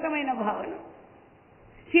 ఎంత ఉన్నతమైన భావన.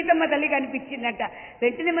 సీతమ్మ తల్లి కనిపించిందంట.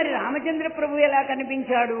 వెంటనే మరి రామచంద్ర ప్రభు ఎలా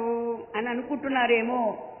కనిపించాడు అని అనుకుంటున్నారేమో.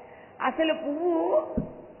 అసలు పువ్వు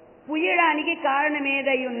పూయడానికి కారణం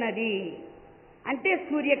ఏదై ఉన్నది అంటే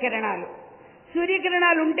సూర్యకిరణాలు.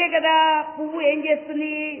 సూర్యకిరణాలు ఉంటే కదా పువ్వు ఏం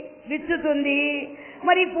చేస్తుంది, విచ్చుతుంది.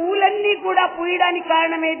 మరి పువ్వులన్నీ కూడా పూయడానికి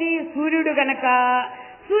కారణమేది సూర్యుడు గనక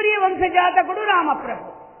సూర్యవంశ జాతకుడు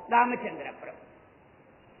రామచంద్ర ప్రభు.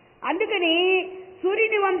 అందుకని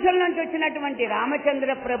సూర్యుని వంశం నుంచి వచ్చినటువంటి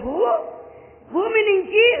రామచంద్ర ప్రభు భూమి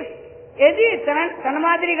నుంచి ఏది తన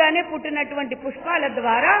మాదిరిగానే పుట్టినటువంటి పుష్పాల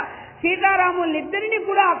ద్వారా సీతారాములిద్దరిని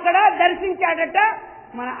కూడా అక్కడ దర్శించాడట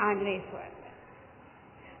మన ఆంజనేయ స్వామి.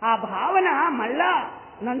 ఆ భావన మళ్ళా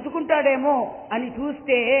నంచుకుంటాడేమో అని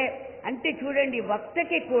చూస్తే, అంటే చూడండి,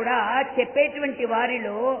 వక్తకి కూడా చెప్పేటువంటి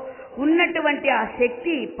వారిలో ఉన్నటువంటి ఆ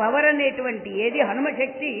శక్తి, పవర్ అనేటువంటి ఏది హనుమ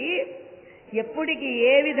శక్తి ఎప్పటికి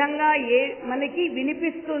ఏ విధంగా మనకి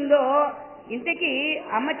వినిపిస్తుందో. ఇంతకీ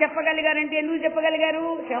అమ్మ చెప్పగలిగారంటే ఎందుకు చెప్పగలిగారు?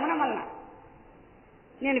 శ్రవణం వల్ల.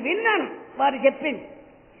 నేను విన్నాను, వారు చెప్పింది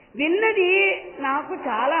విన్నది నాకు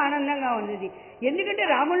చాలా ఆనందంగా ఉంది. ఎందుకంటే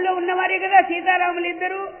రాముల్లో ఉన్నవారే కదా సీతారాములు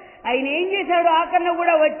ఇద్దరు. ఆయన ఏం చేశాడు, ఆకరణ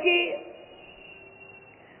కూడా వచ్చి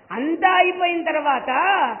అంతా అయిపోయిన తర్వాత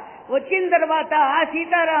వచ్చిన తర్వాత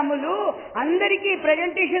సీతారాములు అందరికీ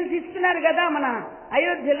ప్రజెంటేషన్స్ ఇస్తున్నారు కదా మన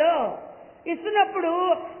అయోధ్యలో. ఇస్తున్నప్పుడు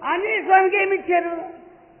ఆంజనేయ స్వామికి ఏమి ఇచ్చారు?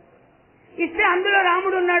 ఇస్తే అందులో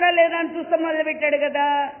రాముడు ఉన్నాడా లేదా అని చూస్తే మొదలుపెట్టాడు కదా.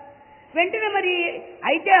 వెంటనే మరి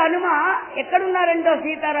అయితే హనుమ ఎక్కడున్నారంటో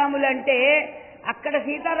సీతారాములు అంటే అక్కడ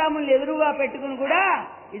సీతారాములు ఎదురుగా పెట్టుకుని కూడా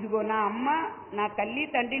ఇదిగో నా అమ్మ, నా తల్లి,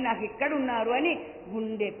 తండ్రి నాకు ఎక్కడున్నారు అని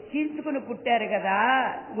గుండె చీల్చుకుని పుట్టారు కదా.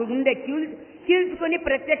 గుండె చీల్చుకుని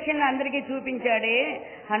ప్రత్యక్షంగా అందరికీ చూపించాడే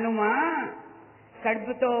హనుమ.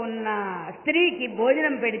 కడుపుతో ఉన్న స్త్రీకి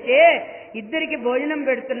భోజనం పెడితే ఇద్దరికి భోజనం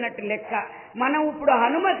పెడుతున్నట్టు లెక్క. మనం ఇప్పుడు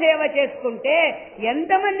హనుమ సేవ చేసుకుంటే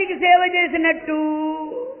ఎంతమందికి సేవ చేసినట్టు?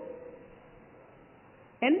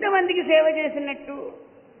 ఎంతమందికి సేవ చేసినట్టు?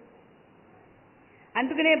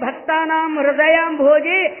 అందుకనే భక్తానాం హృదయాం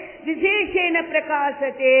భోజే విశేషేణ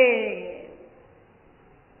ప్రకాశతే.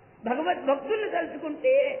 భక్తులు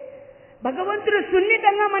తలుచుకుంటే భగవంతుడు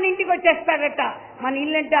సున్నితంగా మన ఇంటికి వచ్చేస్తాడట. మన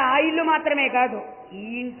ఇల్లంటే ఆ ఇల్లు మాత్రమే కాదు, ఈ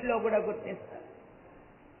ఇంట్లో కూడా గుర్తిస్తాడు.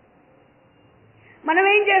 మనం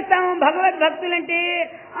ఏం చేస్తాం? భగవద్భక్తులంటే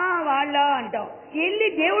వాళ్ళ అంటాం. వెళ్ళి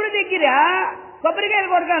దేవుడి దగ్గర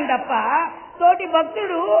కొబ్బరికాయలు కొడతాం తప్ప తోటి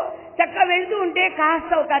భక్తుడు చక్క వెళ్తూ ఉంటే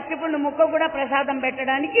కాస్త ఒక అరటిపండు ముక్క కూడా ప్రసాదం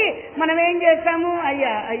పెట్టడానికి మనం ఏం చేస్తాము?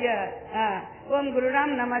 అయ్యా అయ్యా ఓం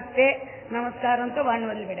గురురామ్ నమస్తే నమస్కారంతో వాడిని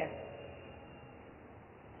వదిలిపెట్టారు.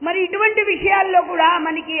 మరి ఇటువంటి విషయాల్లో కూడా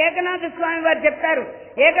మనకి ఏకనాథ స్వామి వారు చెప్తారు.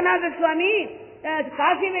 ఏకనాథ స్వామి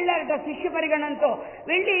కాశీ వెళ్ళారట శిష్య పరిగణంతో.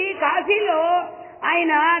 వెళ్ళి కాశీలో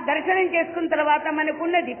ఆయన దర్శనం చేసుకున్న తర్వాత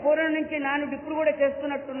మనకున్నది పూర్వం నుంచి నానుడు ఇప్పుడు కూడా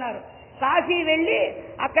చేస్తున్నట్టున్నారు. కాశీ వెళ్ళి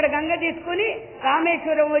అక్కడ గంగ తీసుకుని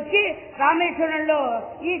రామేశ్వరం వచ్చి రామేశ్వరంలో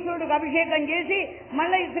ఈశ్వరుడికి అభిషేకం చేసి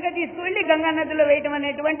మళ్ళీ ఇసుక తీసుకువెళ్ళి గంగా నదిలో వేయటం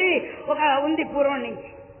అనేటువంటి ఒక ఉంది పూర్వం నుంచి.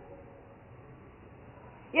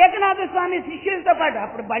 ఏకనాథ స్వామి శిష్యులతో పాటు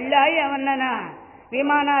అప్పుడు బళ్ళా ఏమన్నానా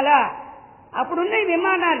విమానాలా? అప్పుడున్నాయి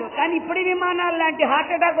విమానాలు, కానీ ఇప్పుడు విమానాలు లాంటి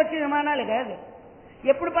హార్ట్ అటాక్ వచ్చే విమానాలు కాదు.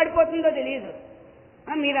 ఎప్పుడు పడిపోతుందో తెలియదు.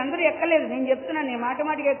 మీరందరూ ఎక్కలేదు, నేను చెప్తున్నా. నేను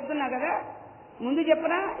మాటికి ఎక్కుతున్నా కదా. ముందు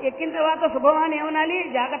చెప్పనా? ఎక్కిన తర్వాత శుభమాని ఏమనాలి?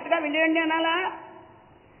 జాగ్రత్తగా వెళ్ళండి అనాలా?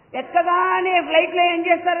 ఎక్కగానే ఫ్లైట్లో ఏం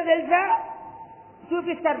చేస్తారో తెలుసా?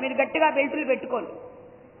 చూపిస్తారు. మీరు గట్టిగా బెల్టులు పెట్టుకోండి.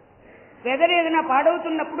 వెదర్ ఏదైనా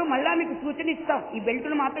పాడవుతున్నప్పుడు మళ్ళా మీకు సూచన ఇస్తాం. ఈ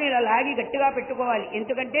బెల్టులు మాత్రం ఇలా లాగి గట్టిగా పెట్టుకోవాలి.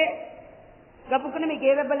 ఎందుకంటే గబుక్కున మీకు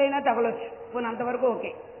ఏ దెబ్బలైనా తగలొచ్చు. పోనీ అంతవరకు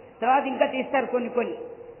ఓకే. తర్వాత ఇంకా తీస్తారు కొన్ని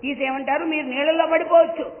తీసేమంటారు, మీరు నీళ్ళల్లో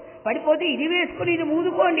పడిపోవచ్చు. పడిపోతే ఇది వేసుకుని ఇది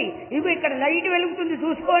మూదుకోండి. ఇదిగో ఇక్కడ లైట్ వెలుగుతుంది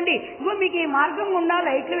చూసుకోండి. ఇదిగో మీకు ఈ మార్గం ఉన్నా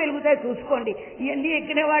లైట్లు వెలుగుతాయి చూసుకోండి. ఇవన్నీ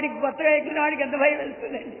ఎక్కిన వాడికి, కొత్తగా ఎక్కిన వాడికి ఎంత భయం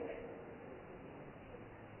వెళ్తుందండి.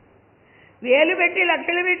 వేలు పెట్టి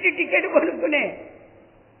లక్షలు పెట్టి టికెట్ కొనుక్కునే.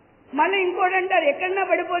 మళ్ళీ ఇంకోటి అంటారు, ఎక్కడన్నా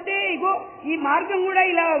పడిపోతే ఇగో ఈ మార్గం కూడా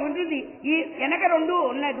ఇలా ఉంటుంది. ఈ వెనక 2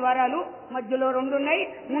 ఉన్నాయి ద్వారాలు, మధ్యలో 2 ఉన్నాయి,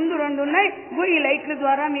 ముందు 2 ఉన్నాయి. ఇగో ఈ లైట్ల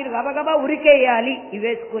ద్వారా మీరు గబగబా ఉరికేయాలి. ఇవి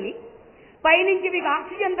వేసుకుని పైనుంచి మీకు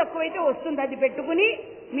ఆక్సిజన్ తక్కువైతే వస్తుంది, అది పెట్టుకుని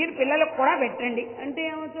మీరు పిల్లలకు కూడా పెట్టండి. అంటే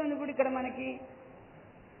ఏమవుతుంది? ఇప్పుడు ఇక్కడ మనకి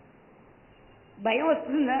భయం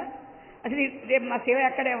వస్తుందా? అసలు రేపు మా శివ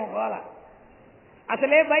ఎక్కడేమో పోవాలా,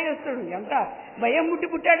 అసలే భయం వస్తుంది. ఎంత భయం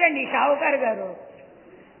పుట్టాడండి ఈ షావుకారు గారు.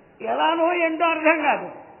 ఎలానో ఏంటో అర్థం కాదు.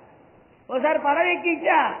 ఓసారి పడవ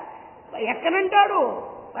ఎక్కించా, ఎక్కనంటాడు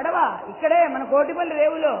పడవ. ఇక్కడే మన కోటిపల్లి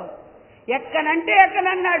రేవులో ఎక్కనంటే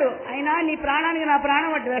ఎక్కనన్నాడు. అయినా నీ ప్రాణానికి నా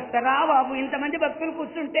ప్రాణం అడ్డు వేస్తా రా బాబు, ఇంతమంది భక్తులు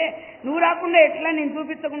కూర్చుంటే నువ్వు రాకుండా ఎట్లా, నేను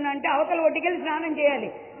చూపించకుండా అంటే అవతల ఒడ్డుకెళ్ళి స్నానం చేయాలి.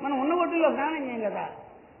 మనం ఉన్న ఒడ్డులో స్నానం చేయం కదా.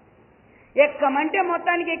 ఎక్కమంటే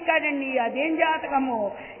మొత్తానికి ఎక్కాడండి. అదేం జాతకము!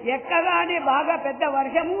 ఎక్కగానే బాగా పెద్ద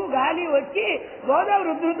వర్షము గాలి వచ్చి గోదావరి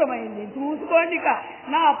ఉధృతమైంది. చూసుకోండి,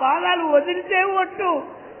 నా పాదాలు వదిలితే ఒట్టు.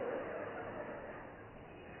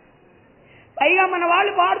 పైగా మన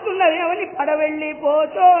వాళ్ళు పాడుతున్నారు ఏమని,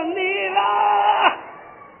 పడవెళ్ళిపోతోందిరా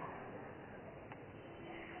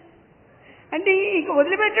అంటే ఇక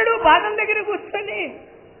వదిలిపెట్టడు పాదం దగ్గర కూర్చొని.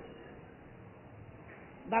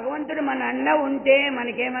 భగవంతుడు మన అన్న ఉంటే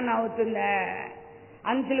మనకేమన్నా అవుతుందా?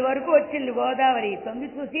 అంచుల వరకు వచ్చింది గోదావరి, తొంగి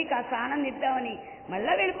చూసి కాస్త ఆనందిద్దామని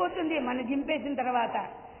మళ్ళా వెళ్ళిపోతుంది. మన జింపేసిన తర్వాత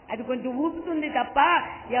అది కొంచెం ఊపుతుంది తప్ప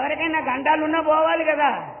ఎవరికైనా గంటాలున్నా పోవాలి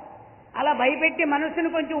కదా. అలా భయపెట్టి మనస్సును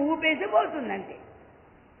కొంచెం ఊపేసి పోతుంది అంతే.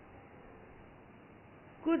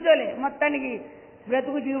 కూర్చోలే, మొత్తానికి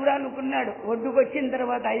బ్రతుకు జీవుడు అనుకున్నాడు. ఒడ్డుకు వచ్చిన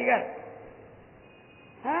తర్వాత అయ్యగారు,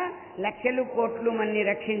 లక్షలు కోట్లు మన్ని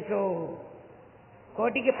రక్షించో,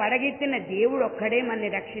 కోటికి పడగెత్తిన దేవుడు ఒక్కడే మన్ని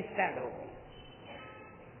రక్షిస్తాడు.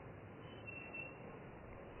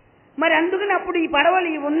 మరి అందుకని అప్పుడు ఈ పడవలు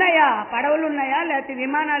ఇవి ఉన్నాయా? పడవలు ఉన్నాయా, లేకపోతే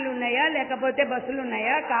విమానాలు ఉన్నాయా, లేకపోతే బస్సులు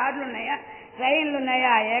ఉన్నాయా, కార్లు ఉన్నాయా, ట్రైన్లు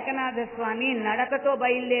ఉన్నాయా? ఏకనాథ స్వామి నడకతో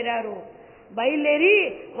బయలుదేరారు. బయలుదేరి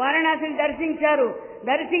వారణాసిని దర్శించారు.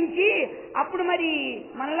 దర్శించి అప్పుడు మరి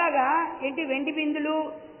మనలాగా ఏంటి వెండి బిందులు,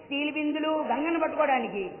 స్టీల్ బిందులు గంగను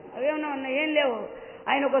పట్టుకోవడానికి అవేమన్నా ఉన్నాయి? ఏం లేవు.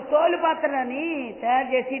 ఆయన ఒక తోలు పాత్రని తయారు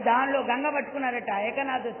చేసి దానిలో గంగ పట్టుకున్నారట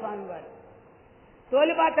ఏకనాథ స్వామి వారు.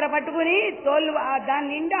 తోలు పాత్ర పట్టుకుని దాని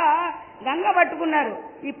నిండా గంగ పట్టుకున్నారు.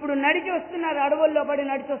 ఇప్పుడు నడిచి వస్తున్నారు, అడవుల్లో పడి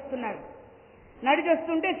నడిచి వస్తున్నారు. నడిచి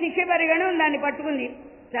వస్తుంటే శిష్య పరిగణం దాన్ని పట్టుకుంది.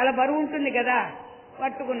 చాలా బరువు ఉంటుంది కదా,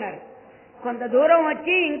 పట్టుకున్నారు. కొంత దూరం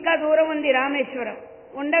వచ్చి ఇంకా దూరం ఉంది రామేశ్వరం.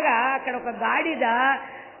 ఉండగా అక్కడ ఒక గాడిద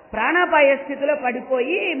ప్రాణాపాయ స్థితిలో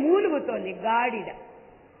పడిపోయి మూలుగుతోంది. గాడిద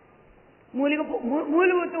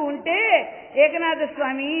మూలుగుతూ ఉంటే ఏకనాథ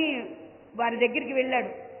స్వామి వారి దగ్గరికి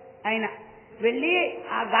వెళ్ళాడు. ఆయన వెళ్ళి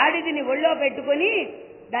ఆ గాడిదని ఒళ్ళో పెట్టుకుని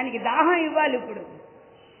దానికి దాహం ఇవ్వాలి. ఇప్పుడు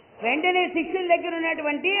వెంటనే శిష్యుల దగ్గర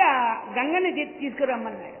ఉన్నటువంటి ఆ గంగని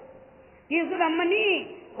తీసుకురమ్మన్నాడు. తీసుకురమ్మని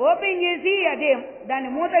ఓపెన్ చేసి అదే దాని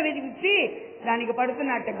మూత విడిచి దానికి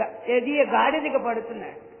పడుతున్నట్టుగా ఏది గాడిదకి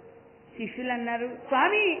పడుతున్నాడు. శిష్యులు అన్నారు,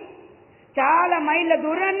 స్వామి చాలా మైళ్ళ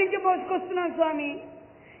దూరాన్ని నుంచి పోసుకొస్తున్నాం స్వామి,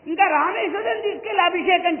 ఇంకా రామేశ్వరం తీసుకెళ్లి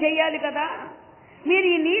అభిషేకం చెయ్యాలి కదా, మీరు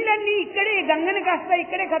ఈ నీళ్ళన్నీ ఇక్కడే గంగని కాస్త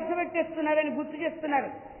ఇక్కడే ఖర్చు పెట్టేస్తున్నారని గుర్తు చేస్తున్నారు.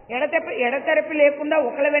 ఎడతెరపి లేకుండా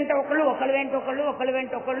ఒకళ్ళ వెంట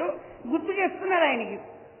ఒకళ్ళు గుర్తు చేస్తున్నారు ఆయనకి.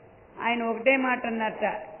 ఆయన ఒకటే మాట అన్నట్ట,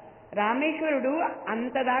 రామేశ్వరుడు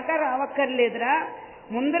అంతదాకా రావక్కర్లేదురా,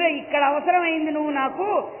 ముందర ఇక్కడ అవసరమైంది నువ్వు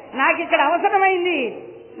నాకు ఇక్కడ అవసరమైంది,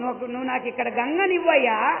 నువ్వు నాకు ఇక్కడ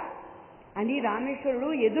గంగనివ్వయ్యా అని రామేశ్వరుడు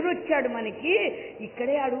ఎదురొచ్చాడు మనకి,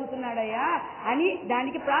 ఇక్కడే అడుగుతున్నాడయ్యా అని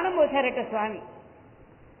దానికి ప్రాణం పోశారట స్వామి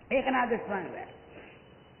ఏకనాథ స్వామి గారు.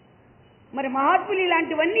 మరి మహాత్ములు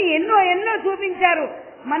ఇలాంటివన్నీ ఎన్నో ఎన్నో చూపించారు.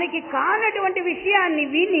 మనకి కానటువంటి విషయాన్ని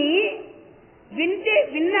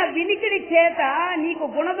విన్న వినికిడి చేత నీకు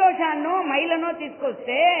గుణదోషాన్నో మైలనో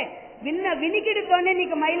తీసుకొస్తే, విన్న వినికిడితోనే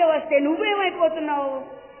నీకు మైల వస్తే నువ్వేమైపోతున్నావు?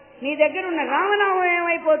 నీ దగ్గర ఉన్న రామనామం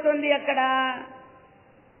ఏమైపోతుంది అక్కడ?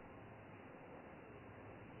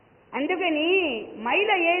 అందుకని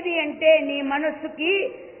మైల ఏది అంటే నీ మనస్సుకి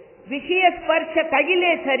విషయ స్పర్శ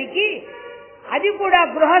తగిలేసరికి, అది కూడా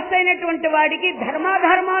గృహస్థైనటువంటి వాడికి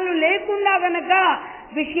ధర్మాధర్మాలు లేకుండా గనక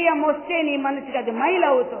విషయం వస్తే నీ మనసుకి అది మైల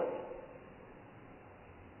అవుతుంది.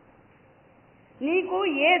 నీకు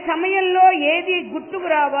ఏ సమయంలో ఏది గుర్తుకు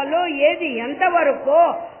రావాలో, ఏది ఎంతవరకో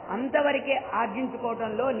అంతవరకే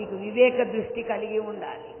ఆర్జించుకోవడంలో నీకు వివేక దృష్టి కలిగి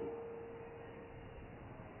ఉండాలి.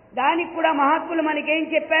 దానికి కూడా మహాత్ములు మనకేం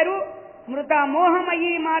చెప్పారు? మృత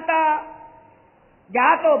మోహమయీ మాత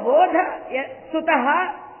జాతో బోధ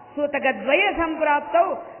సూతగద్వయ సంప్రాప్తౌ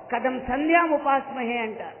కథం సంధ్యాముపాస్మహే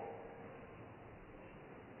అంటారు.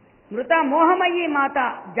 మృత మోహమయీ మాత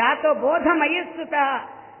జాతో బోధమయస్సుత,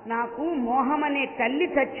 నాకు మోహం అనే తల్లి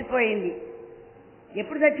చచ్చిపోయింది.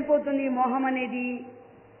 ఎప్పుడు చచ్చిపోతుంది ఈ మోహం అనేది?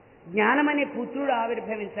 జ్ఞానం అనే పుత్రుడు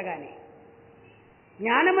ఆవిర్భవించగానే.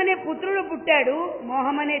 జ్ఞానం అనే పుత్రుడు పుట్టాడు,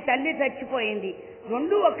 మోహం అనే తల్లి చచ్చిపోయింది.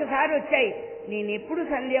 రెండు ఒక్కసారి వచ్చాయి. నేనెప్పుడు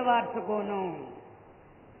సంధ్య వార్చుకోను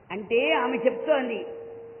అంటే ఆమె చెప్తోంది,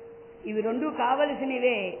 ఇవి రెండు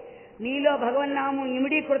కావలసినవే. నీలో భగవన్నామం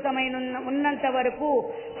ఇమిడీకృతమైన ఉన్నంత వరకు,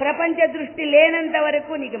 ప్రపంచ దృష్టి లేనంత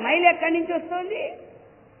వరకు నీకు మైలు ఎక్కడి నుంచి వస్తుంది?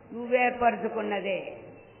 నువ్వేర్పరచుకున్నదే.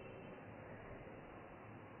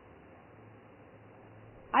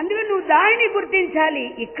 అందులో నువ్వు దానిని గుర్తించాలి.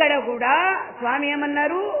 ఇక్కడ కూడా స్వామి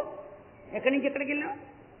ఏమన్నారు? ఎక్కడి నుంచి ఎక్కడికి వెళ్ళాం?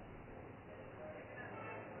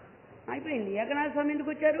 అయిపోయింది. ఏకనాథ స్వామి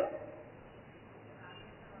ఎందుకు వచ్చారు?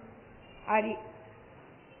 అది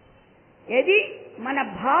ఏది మన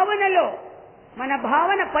భావనలో, మన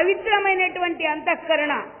భావన పవిత్రమైనటువంటి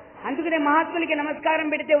అంతఃకరణ. అందుకనే మహాత్ములకి నమస్కారం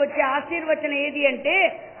పెడితే వచ్చే ఆశీర్వచనం ఏది అంటే,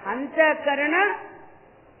 అంతఃకరణ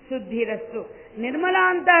శుద్ధిరస్తు,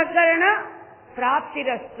 నిర్మలాంతఃకరణ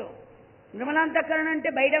ప్రాప్తిరస్తు. నిర్మలాంతఃకరణ అంటే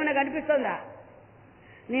బయట ఏమైనా కనిపిస్తుందా?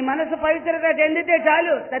 నీ మనసు పవిత్రత చెందితే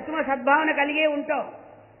చాలు, తత్వ సద్భావన కలిగే ఉంటావు.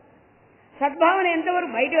 సద్భావన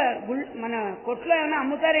ఎంతవరకు? బయట మన కొట్లో ఏమైనా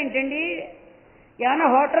అమ్ముతారేంటండి? ఏమైనా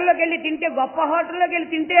హోటల్లోకి వెళ్ళి తింటే, గొప్ప హోటల్లోకి వెళ్ళి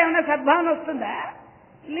తింటే ఏమైనా సద్భావన వస్తుందా?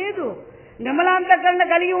 లేదు. నిర్మలాంతఃకరణ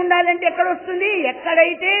కలిగి ఉండాలంటే ఎక్కడ వస్తుంది?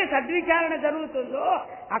 ఎక్కడైతే సద్విచారణ జరుగుతుందో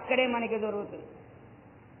అక్కడే మనకి దొరుకుతుంది.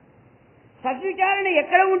 సద్విచారణ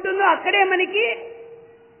ఎక్కడ ఉంటుందో అక్కడే మనకి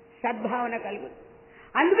సద్భావన కలుగుతుంది.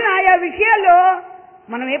 అందుకని ఆయా విషయాల్లో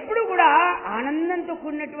మనం ఎప్పుడు కూడా ఆనందంతో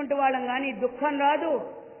కూడినటువంటి వాళ్ళం, కానీ దుఃఖం రాదు.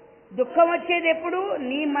 దుఃఖం వచ్చేది ఎప్పుడు?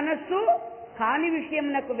 నీ మనస్సు కాని విషయం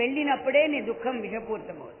నాకు వెళ్ళినప్పుడే నీ దుఃఖం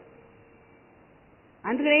విషపూరితమవుతుంది.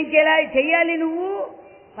 అందుకని ఏం చెయ్యాలి? నువ్వు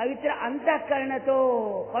పవిత్ర అంతఃకరణతో.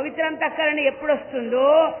 పవిత్ర అంతఃకరణ ఎప్పుడు వస్తుందో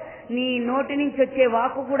నీ నోటి నుంచి వచ్చే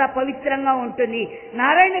వాకు కూడా పవిత్రంగా ఉంటుంది.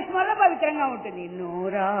 నారాయణ స్మరణ పవిత్రంగా ఉంటుంది.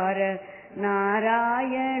 నోరార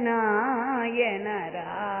నారాయణాయనరా,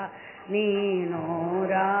 నీ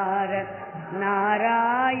నోరార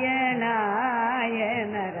నారాయణాయనరా,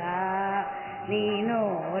 నీ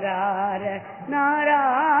నోరార నారాయణాయనరా,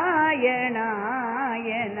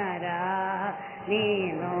 నీ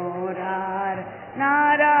నోరార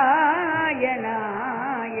నారాయణాయనరా.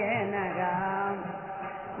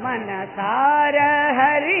 మనసార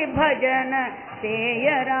హరి భజన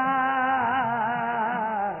చేయరా,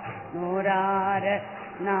 నోరార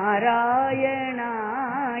నారాయణాయనరా.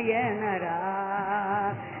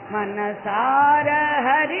 మనసార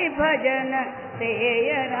హరి భజన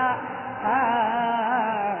చేయరా,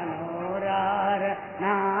 నోరార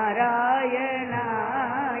నారాయణాయనరా,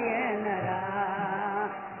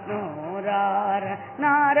 నోరార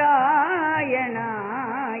నారాయణాయనరా,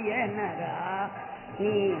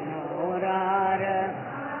 నీ నోరార.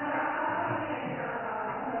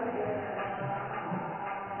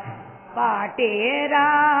 పాటే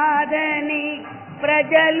రాదని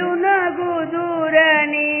ప్రజలు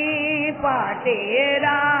నగుదురని, పాటే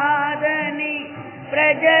రాదని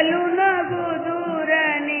ప్రజలు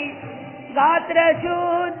నగుదురని, గాత్ర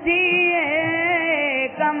శుద్ధియే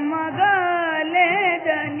కమ్మగలేదని,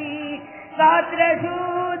 గాత్ర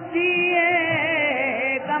శుద్ధియే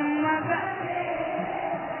కమ్మగా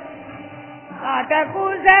పాటకు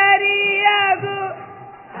సరియగు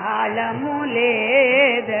తాళము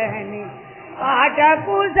లేదని,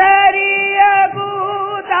 పాటకు సరియగు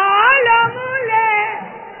తాళములే.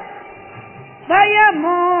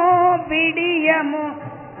 భయము బిడియము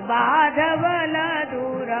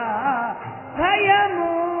బాధవలదురా,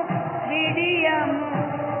 భయము బిడియము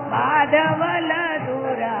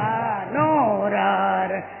బాధవలదురా.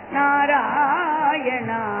 నోరార నారాయణాయనరా,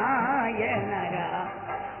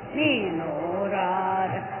 నీ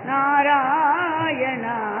నోరార నారాయణాయనరా.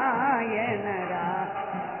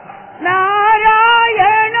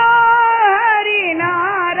 నారాయణ హరి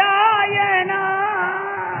నారాయణ,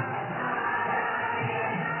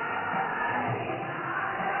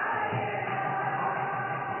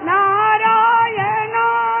 నారాయణ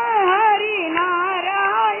హరి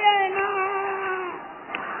నారాయణ,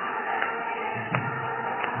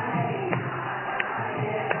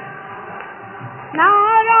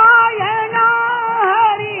 నారాయణ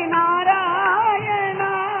హరి నారాయణ,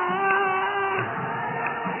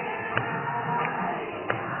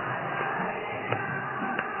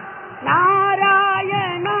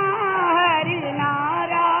 నారాయణ హరి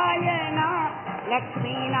నారాయణ,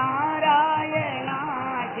 లక్ష్మీ నారాయణ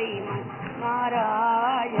శ్రీమన్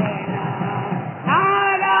నారాయణ,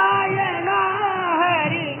 నారాయణ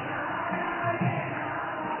హరి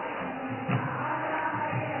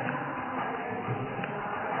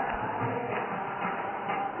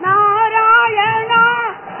నారాయణ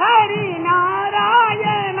హరి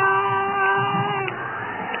నారాయణ,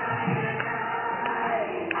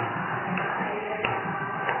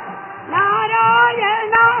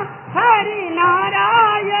 నారాయణ హరి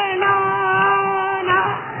నారాయణ,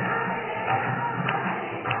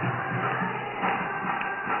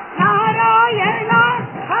 నారాయణ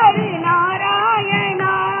హరి నారాయణ,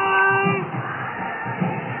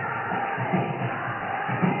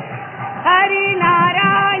 హరి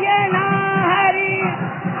నారాయణ హరి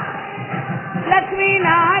లక్ష్మీ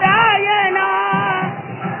నారాయణ,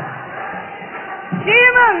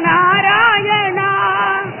 శ్రీమన్నారాయణ,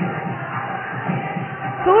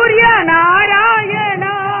 సూర్యనారాయణ,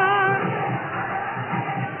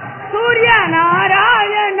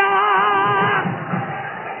 సూర్యనారాయణ,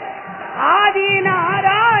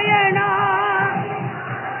 ఆదినారాయణ,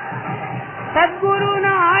 సద్గురు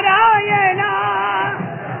నారాయణ,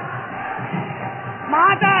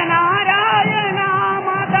 మాతా నారాయణ,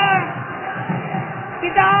 మాతా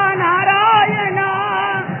పితా నారాయణ,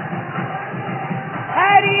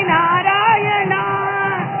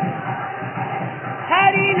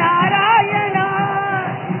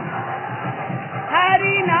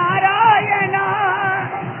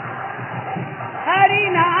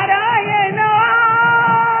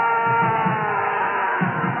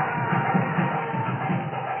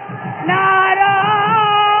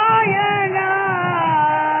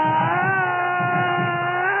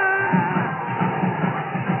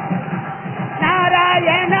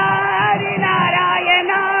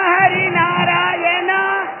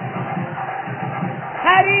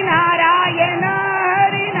 హరి నారాయణ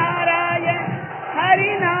హరి నారాయణ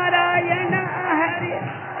హరి నారాయణ హరి.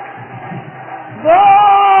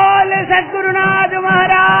 బోల్ సద్గురునాథ్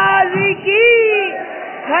మహారాజ్ की,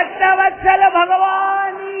 భక్తవత్సల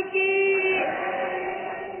భగవానికి.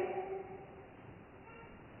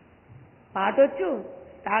 పాటొచ్చు,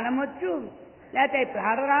 తాళమొచ్చు, లేకపోతే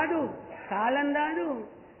పాట రాదు, తాళం రాదు,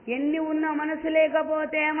 ఎన్ని ఉన్నా మనసు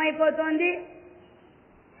లేకపోతే ఏమైపోతుంది?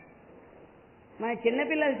 మన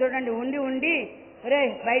చిన్నపిల్లలు చూడండి, ఉండి ఉండి రే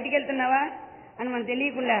బయటికి వెళ్తున్నావా అని మనం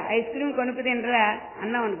తెలియకుండా ఐస్ క్రీమ్ కొనుక్కు తినరా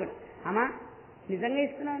అన్నాం అనుకోండి. అమ్మా నిజంగా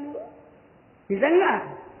ఇస్తున్నావు నువ్వు? నిజంగా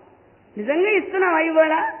నిజంగా ఇస్తున్నావా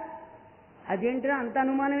ఇవాళ? అదేంట్రా అంత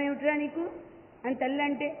అనుమానం ఏమిట్రా నీకు అని తల్లి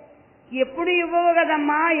అంటే, ఎప్పుడు ఇవ్వవు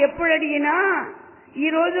కదమ్మా, ఎప్పుడు అడిగినా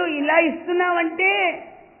ఈరోజు ఇలా ఇస్తున్నావంటే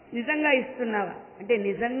నిజంగా ఇస్తున్నావా అంటే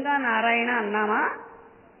నిజంగా నారాయణ అన్నామా?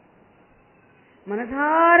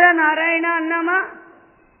 మనసారా నారాయణ అన్నామా?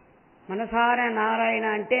 మనసారా నారాయణ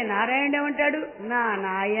అంటే నారాయణ ఏమంటాడు? నా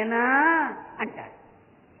నాయన అంటాడు.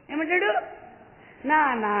 ఏమంటాడు? నా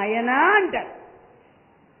నాయన అంటాడు.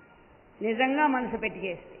 నిజంగా మనసు పెట్టి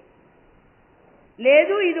చేస్తే.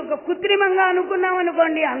 లేదు ఇది ఒక కృత్రిమంగా అనుకున్నాం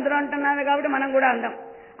అనుకోండి, అందరూ అంటున్నారు కాబట్టి మనం కూడా అందాం,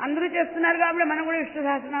 అందరూ చేస్తున్నారు కాబట్టి మనం కూడా విష్ణు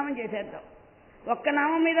సహస్రనామం చేసేద్దాం. ఒక్క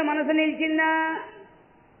నామం మీద మనసు నిలిచిందా?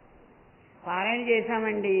 పారాయణ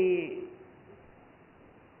చేశామండి,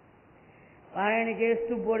 పారాయణ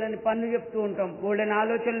చేస్తూ బోళ్ళని పన్ను చెప్తూ ఉంటాం, బోళ్ళని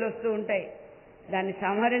ఆలోచనలు వస్తూ ఉంటాయి. దాన్ని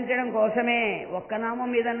సంహరించడం కోసమే ఒక్క నామం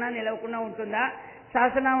మీదన్నా నిలవకుండా ఉంటుందా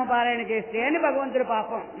సహస్రనామ పారాయణ చేస్తే అని భగవంతుడు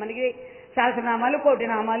పాపం మనకి సహస్రనామాలు కోటి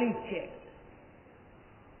నామాలు ఇచ్చే.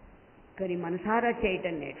 కానీ మనసారా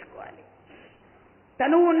చేయటం నేర్చుకోవాలి.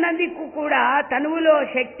 తనువు ఉన్నది కూడా, తనువులో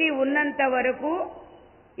శక్తి ఉన్నంత వరకు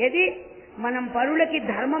ఏది మనం పరులకి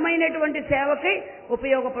ధర్మమైనటువంటి సేవకై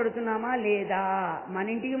ఉపయోగపడుతున్నామా లేదా? మన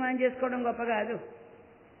ఇంటికి మనం చేసుకోవడం గొప్ప కాదు.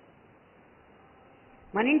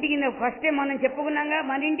 మన ఇంటికి ఫస్ట్ మనం చెప్పుకున్నాగా,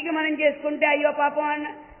 మన ఇంటికి మనం చేసుకుంటే అయ్యో పాపం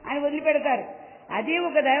అని వదిలిపెడతారు. అదే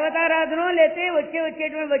ఒక దైవతారాధన లేతే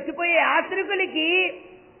వచ్చేటువంటి వచ్చిపోయే యాత్రికులకి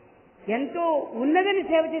ఎంతో ఉన్నదని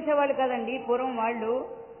సేవ చేసేవాళ్ళు కదండి పూర్వం వాళ్ళు.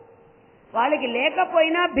 వాళ్ళకి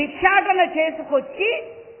లేకపోయినా భిక్షాటన చేసుకొచ్చి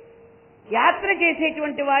యాత్ర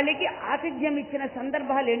చేసేటువంటి వాళ్ళకి ఆతిథ్యం ఇచ్చిన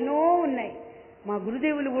సందర్భాలు ఎన్నో ఉన్నాయి. మా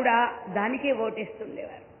గురుదేవులు కూడా దానికే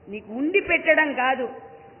ఓటేస్తుండేవారు. నీకు ఉండి పెట్టడం కాదు,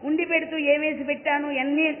 ఉండి పెడుతూ ఏమేసి పెట్టాను,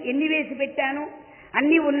 ఎన్ని వేసి పెట్టాను,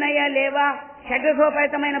 అన్నీ ఉన్నాయా లేవా,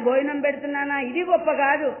 షడ్రసోపేతమైన భోజనం పెడుతున్నానా, ఇది గొప్ప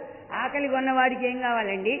కాదు. ఆకలి కొన్నవాడికి ఏం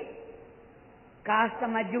కావాలండి? కాస్త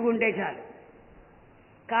మజ్జిగ ఉంటే చాలు,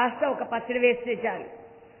 కాస్త ఒక పచ్చడి వేస్తే చాలు,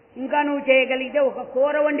 ఇంకా నువ్వు చేయగలిగితే ఒక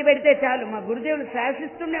కూర వండి పెడితే చాలు. మా గురుదేవులు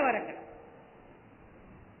శాసిస్తుండేవారు.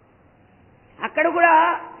 అక్కడ కూడా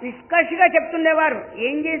నిష్కర్షగా చెప్తుండేవారు,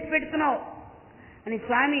 ఏం చేసి పెడుతున్నావు అని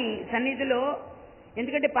స్వామి సన్నిధిలో.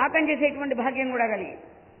 ఎందుకంటే పాకం చేసేటువంటి భాగ్యం కూడా కలిగి.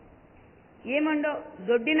 ఏమండో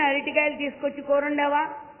దొడ్డిన అరటికాయలు తీసుకొచ్చి కూరండావా,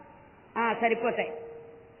 సరిపోతాయి.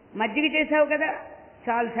 మజ్జిగ చేసావు కదా,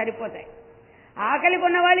 చాలు సరిపోతాయి. ఆకలి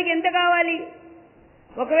కొన్న వాళ్ళకి ఎంత కావాలి?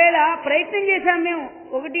 ఒకవేళ ప్రయత్నం చేశాం మేము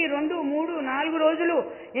 1, 2, 3, 4 రోజులు.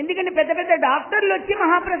 ఎందుకంటే పెద్ద పెద్ద డాక్టర్లు వచ్చి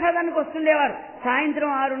మహాప్రసాదానికి వస్తుండేవారు.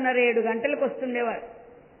 సాయంత్రం 6:30, 7 గంటలకు వస్తుండేవారు.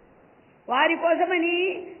 వారి కోసమని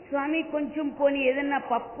స్వామి కొంచెం పోని ఏదన్నా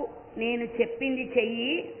పప్పు, నేను చెప్పింది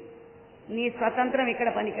చెయ్యి, నీ స్వతంత్రం ఇక్కడ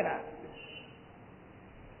పనికిరా.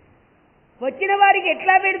 వచ్చిన వారికి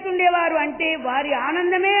ఎట్లా పెడుతుండేవారు అంటే వారి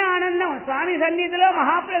ఆనందమే ఆనందం. స్వామి సన్నిధిలో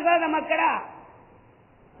మహాప్రసాదం అక్కడ.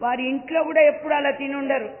 వారి ఇంట్లో కూడా ఎప్పుడు అలా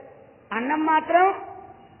తినుండరు. అన్నం మాత్రం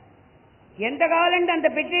ఎంత కావాలంటే అంత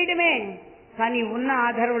పెట్టేయడమే. కానీ ఉన్న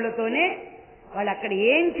ఆధారములతోనే వాళ్ళు అక్కడ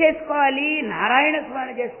ఏం చేసుకోవాలి? నారాయణ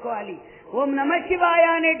స్మరణ చేసుకోవాలి, ఓం నమ శివాయ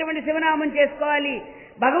అనేటువంటి శివనామం చేసుకోవాలి.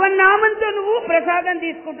 భగవన్నామంతో నువ్వు ప్రసాదం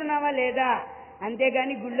తీసుకుంటున్నావా లేదా?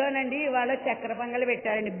 అంతేగాని గుళ్ళోనండి వాళ్ళ చక్కెర పొంగలు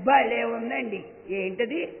పెట్టారండి, భలే ఉందండి.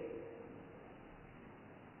 ఏంటది?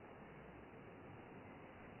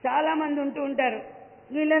 చాలా మంది ఉంటూ ఉంటారు,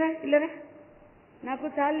 నువ్వు ఇల్లరా నాకు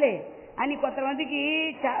చాలే అని. కొంతమందికి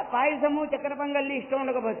పాయసము చక్కెర పొంగళ్ళు ఇష్టం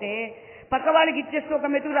ఉండకపోతే పక్క వాళ్ళకి ఇచ్చేస్తూ ఒక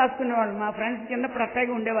మెతుకు రాసుకునేవాళ్ళు. మా ఫ్రెండ్స్ చిన్నప్పుడు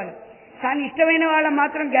అట్లాగే ఉండేవాళ్ళు. కానీ ఇష్టమైన వాళ్ళ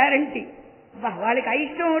మాత్రం గ్యారంటీ, వాళ్ళకి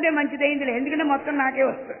అయిష్టం ఉంటే మంచిదైందిలే, ఎందుకంటే మొత్తం నాకే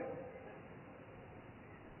వస్తుంది.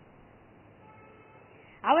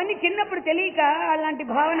 అవన్నీ చిన్నప్పుడు తెలియక అలాంటి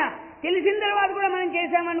భావన. తెలిసిన తర్వాత కూడా మనం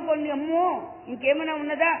చేశామనుకోండి, అమ్మో ఇంకేమైనా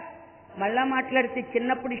ఉన్నదా? మళ్ళా మాట్లాడితే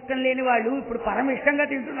చిన్నప్పుడు ఇష్టం లేని వాళ్ళు ఇప్పుడు పరమ ఇష్టంగా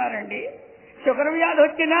తింటున్నారండి. షుగర్ వ్యాధి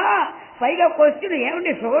వచ్చినా పైగా క్వశ్చన్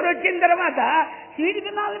ఏమండి, షుగర్ వచ్చిన తర్వాత స్వీట్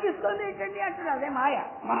తినాలనిపిస్తుంది ఏంటండి అంటున్నారు. అదే మాయ,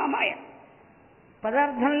 మహామాయ.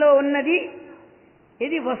 పదార్థంలో ఉన్నది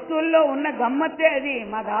ఇది వస్తువుల్లో ఉన్న గమ్మత్తే అది.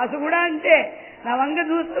 మా దాసు కూడా అంతే, నా వంగ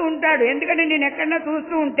చూస్తూ ఉంటాడు. ఎందుకంటే నేను ఎక్కడన్నా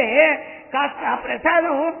చూస్తూ ఉంటే కాస్త ఆ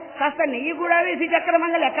ప్రసాదం కాస్త నెయ్యి కూడా వేసి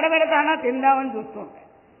చక్రమంగళ ఎక్కడ పెడతానా తిందామని చూస్తూ ఉంటాడు.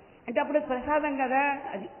 అంటే అప్పుడు ప్రసాదం కదా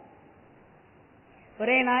అది.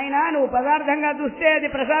 ఒరే నాయన, నువ్వు పదార్థంగా చూస్తే అది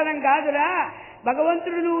ప్రసాదం కాదురా.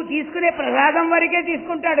 భగవంతుడు నువ్వు తీసుకునే ప్రసాదం వరకే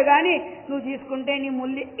తీసుకుంటాడు, కానీ నువ్వు తీసుకుంటే నీ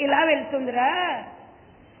ముల్లి ఇలా వెళ్తుందిరా.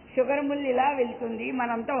 షుగర్ ముల్లి ఇలా వెళ్తుంది.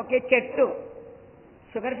 మనంతా ఒకే చెట్టు.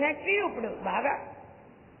 షుగర్ ఫ్యాక్టరీ ఇప్పుడు బాగా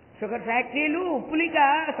షుగర్ ఫ్యాక్టరీలు ఉప్పులిక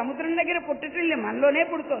సముద్రం దగ్గర పుట్టట్లే, మనలోనే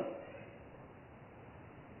పుడుతోంది.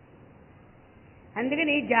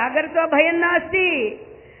 అందుకని జాగ్రత్త భయం నాస్తి.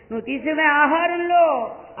 నువ్వు తీసుకునే ఆహారంలో,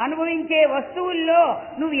 అనుభవించే వస్తువుల్లో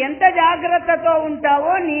నువ్వు ఎంత జాగ్రత్తతో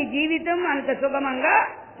ఉంటావో నీ జీవితం అంత సుగమంగా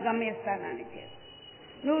గమ్యస్థానాన్ని చేరు.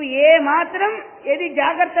 నువ్వు ఏ మాత్రం ఏది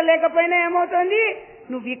జాగ్రత్త లేకపోయినా ఏమవుతుంది,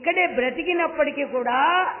 నువ్వు ఇక్కడే బ్రతికినప్పటికీ కూడా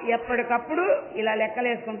ఎప్పటికప్పుడు ఇలా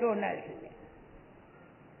లెక్కలేసుకుంటూ ఉండాల్సిందే.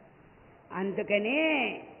 అందుకనే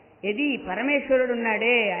ఇది పరమేశ్వరుడు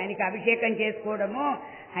ఉన్నాడే, ఆయనకి అభిషేకం చేసుకోవడము,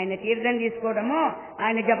 ఆయన తీర్థం తీసుకోవడము,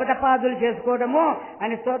 ఆయన జపతపాదులు చేసుకోవడము,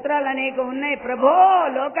 ఆయన స్తోత్రాలు అనేక ఉన్నాయి. ప్రభో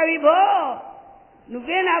లోక విభో,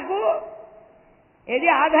 నువ్వే నాకు ఏది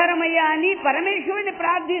ఆధారమయ్యా అని పరమేశ్వరుని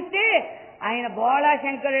ప్రార్థిస్తే ఆయన బోళా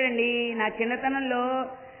శంకరుడండి. నా చిన్నతనంలో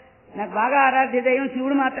నాకు బాగా ఆరాధ్య దైవం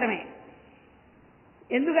శివుడు మాత్రమే.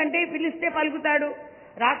 ఎందుకంటే పిలిస్తే పలుకుతాడు,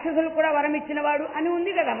 రాక్షసులు కూడా వరం ఇచ్చినవాడు అని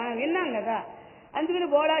ఉంది కదా, మనం విన్నాం కదా. అందుకని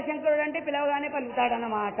బోళా శంకరుడు అంటే పిలవగానే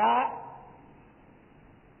పలుకుతాడన్నమాట.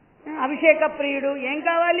 అభిషేక ప్రియుడు. ఏం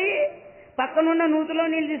కావాలి, పక్కనున్న నూతులో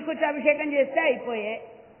నీళ్ళు తీసుకొచ్చి అభిషేకం చేస్తే అయిపోయే,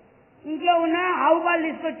 ఇంట్లో ఉన్న ఆవు పాలు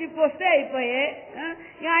తీసుకొచ్చి పోస్తే అయిపోయే.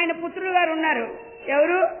 ఆయన పుత్రులు గారు ఉన్నారు,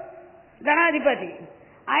 ఎవరు, ధనాధిపతి.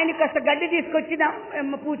 ఆయన కాస్త గడ్డి తీసుకొచ్చి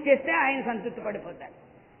పూజ చేస్తే ఆయన సంతృప్తి పడిపోతాడు.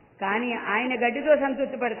 కానీ ఆయన గడ్డితో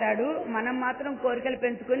సంతృప్తి పడతాడు, మనం మాత్రం కోరికలు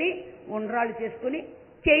పెంచుకుని ఉండ్రాలు చేసుకుని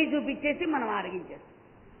చేయి చూపించేసి మనం ఆరగించేస్తాం.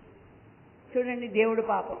 చూడండి దేవుడు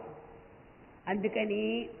పాపం. అందుకని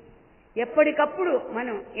ఎప్పటికప్పుడు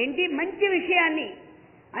మనం ఏంటి మంచి విషయాన్ని,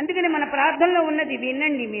 అందుకని మన ప్రార్థనలో ఉన్నది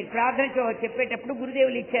వినండి. మీరు ప్రార్థన చెప్పేటప్పుడు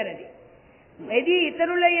గురుదేవులు ఇచ్చారు అది. ఇది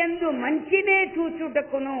ఇతరుల యందు మంచినే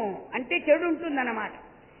చూచుటకును, అంటే చెడు ఉంటుందన్నమాట.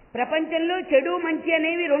 ప్రపంచంలో చెడు మంచి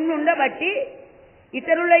అనేవి రెండు ఉండబట్టి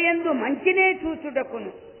ఇతరుల యందు మంచినే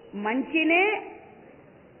చూచుటకును, మంచినే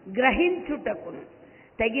గ్రహించుటకును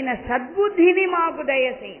తగిన సద్బుద్ధిని మాకు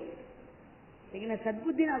దయచేయండి. తగిన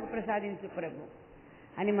సద్బుద్ధి నాకు ప్రసాదించు ప్రభు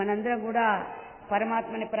అని మనందరం కూడా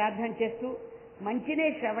పరమాత్మని ప్రార్థన చేస్తూ మంచినే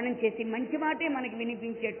శ్రవణం చేసి మంచి మాటే మనకి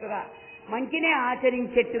వినిపించేట్టుగా, మంచినే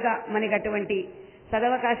ఆచరించేట్టుగా మనకి అటువంటి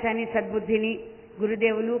సదవకాశాన్ని, సద్బుద్ధిని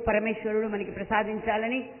గురుదేవులు పరమేశ్వరుడు మనకి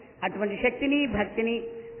ప్రసాదించాలని, అటువంటి శక్తిని, భక్తిని,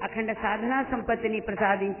 అఖండ సాధనా సంపత్తిని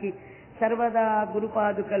ప్రసాదించి సర్వదా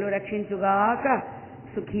గురుపాదుకలు రక్షించుగాక.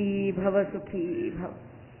 సుఖీ భవ, సుఖీ భవ.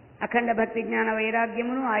 అఖండ భక్తి జ్ఞాన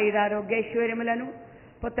వైరాగ్యమును, ఆయురారోగ్యైశ్వర్యములను,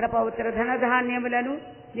 పుత్ర పౌత్ర ధనధాన్యములను,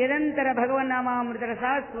 నిరంతర భగవన్నామామృత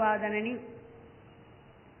రసాస్వాదనని,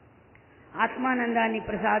 ఆత్మానందాన్ని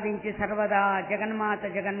ప్రసాదించి సర్వదా జగన్మాత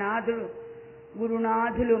జగన్నాథుడు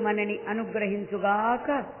గురునాథులు మనని అనుగ్రహించుగాక.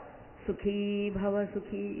 సుఖీ భవ,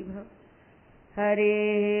 సుఖీ భవ. హరే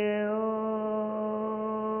ఓ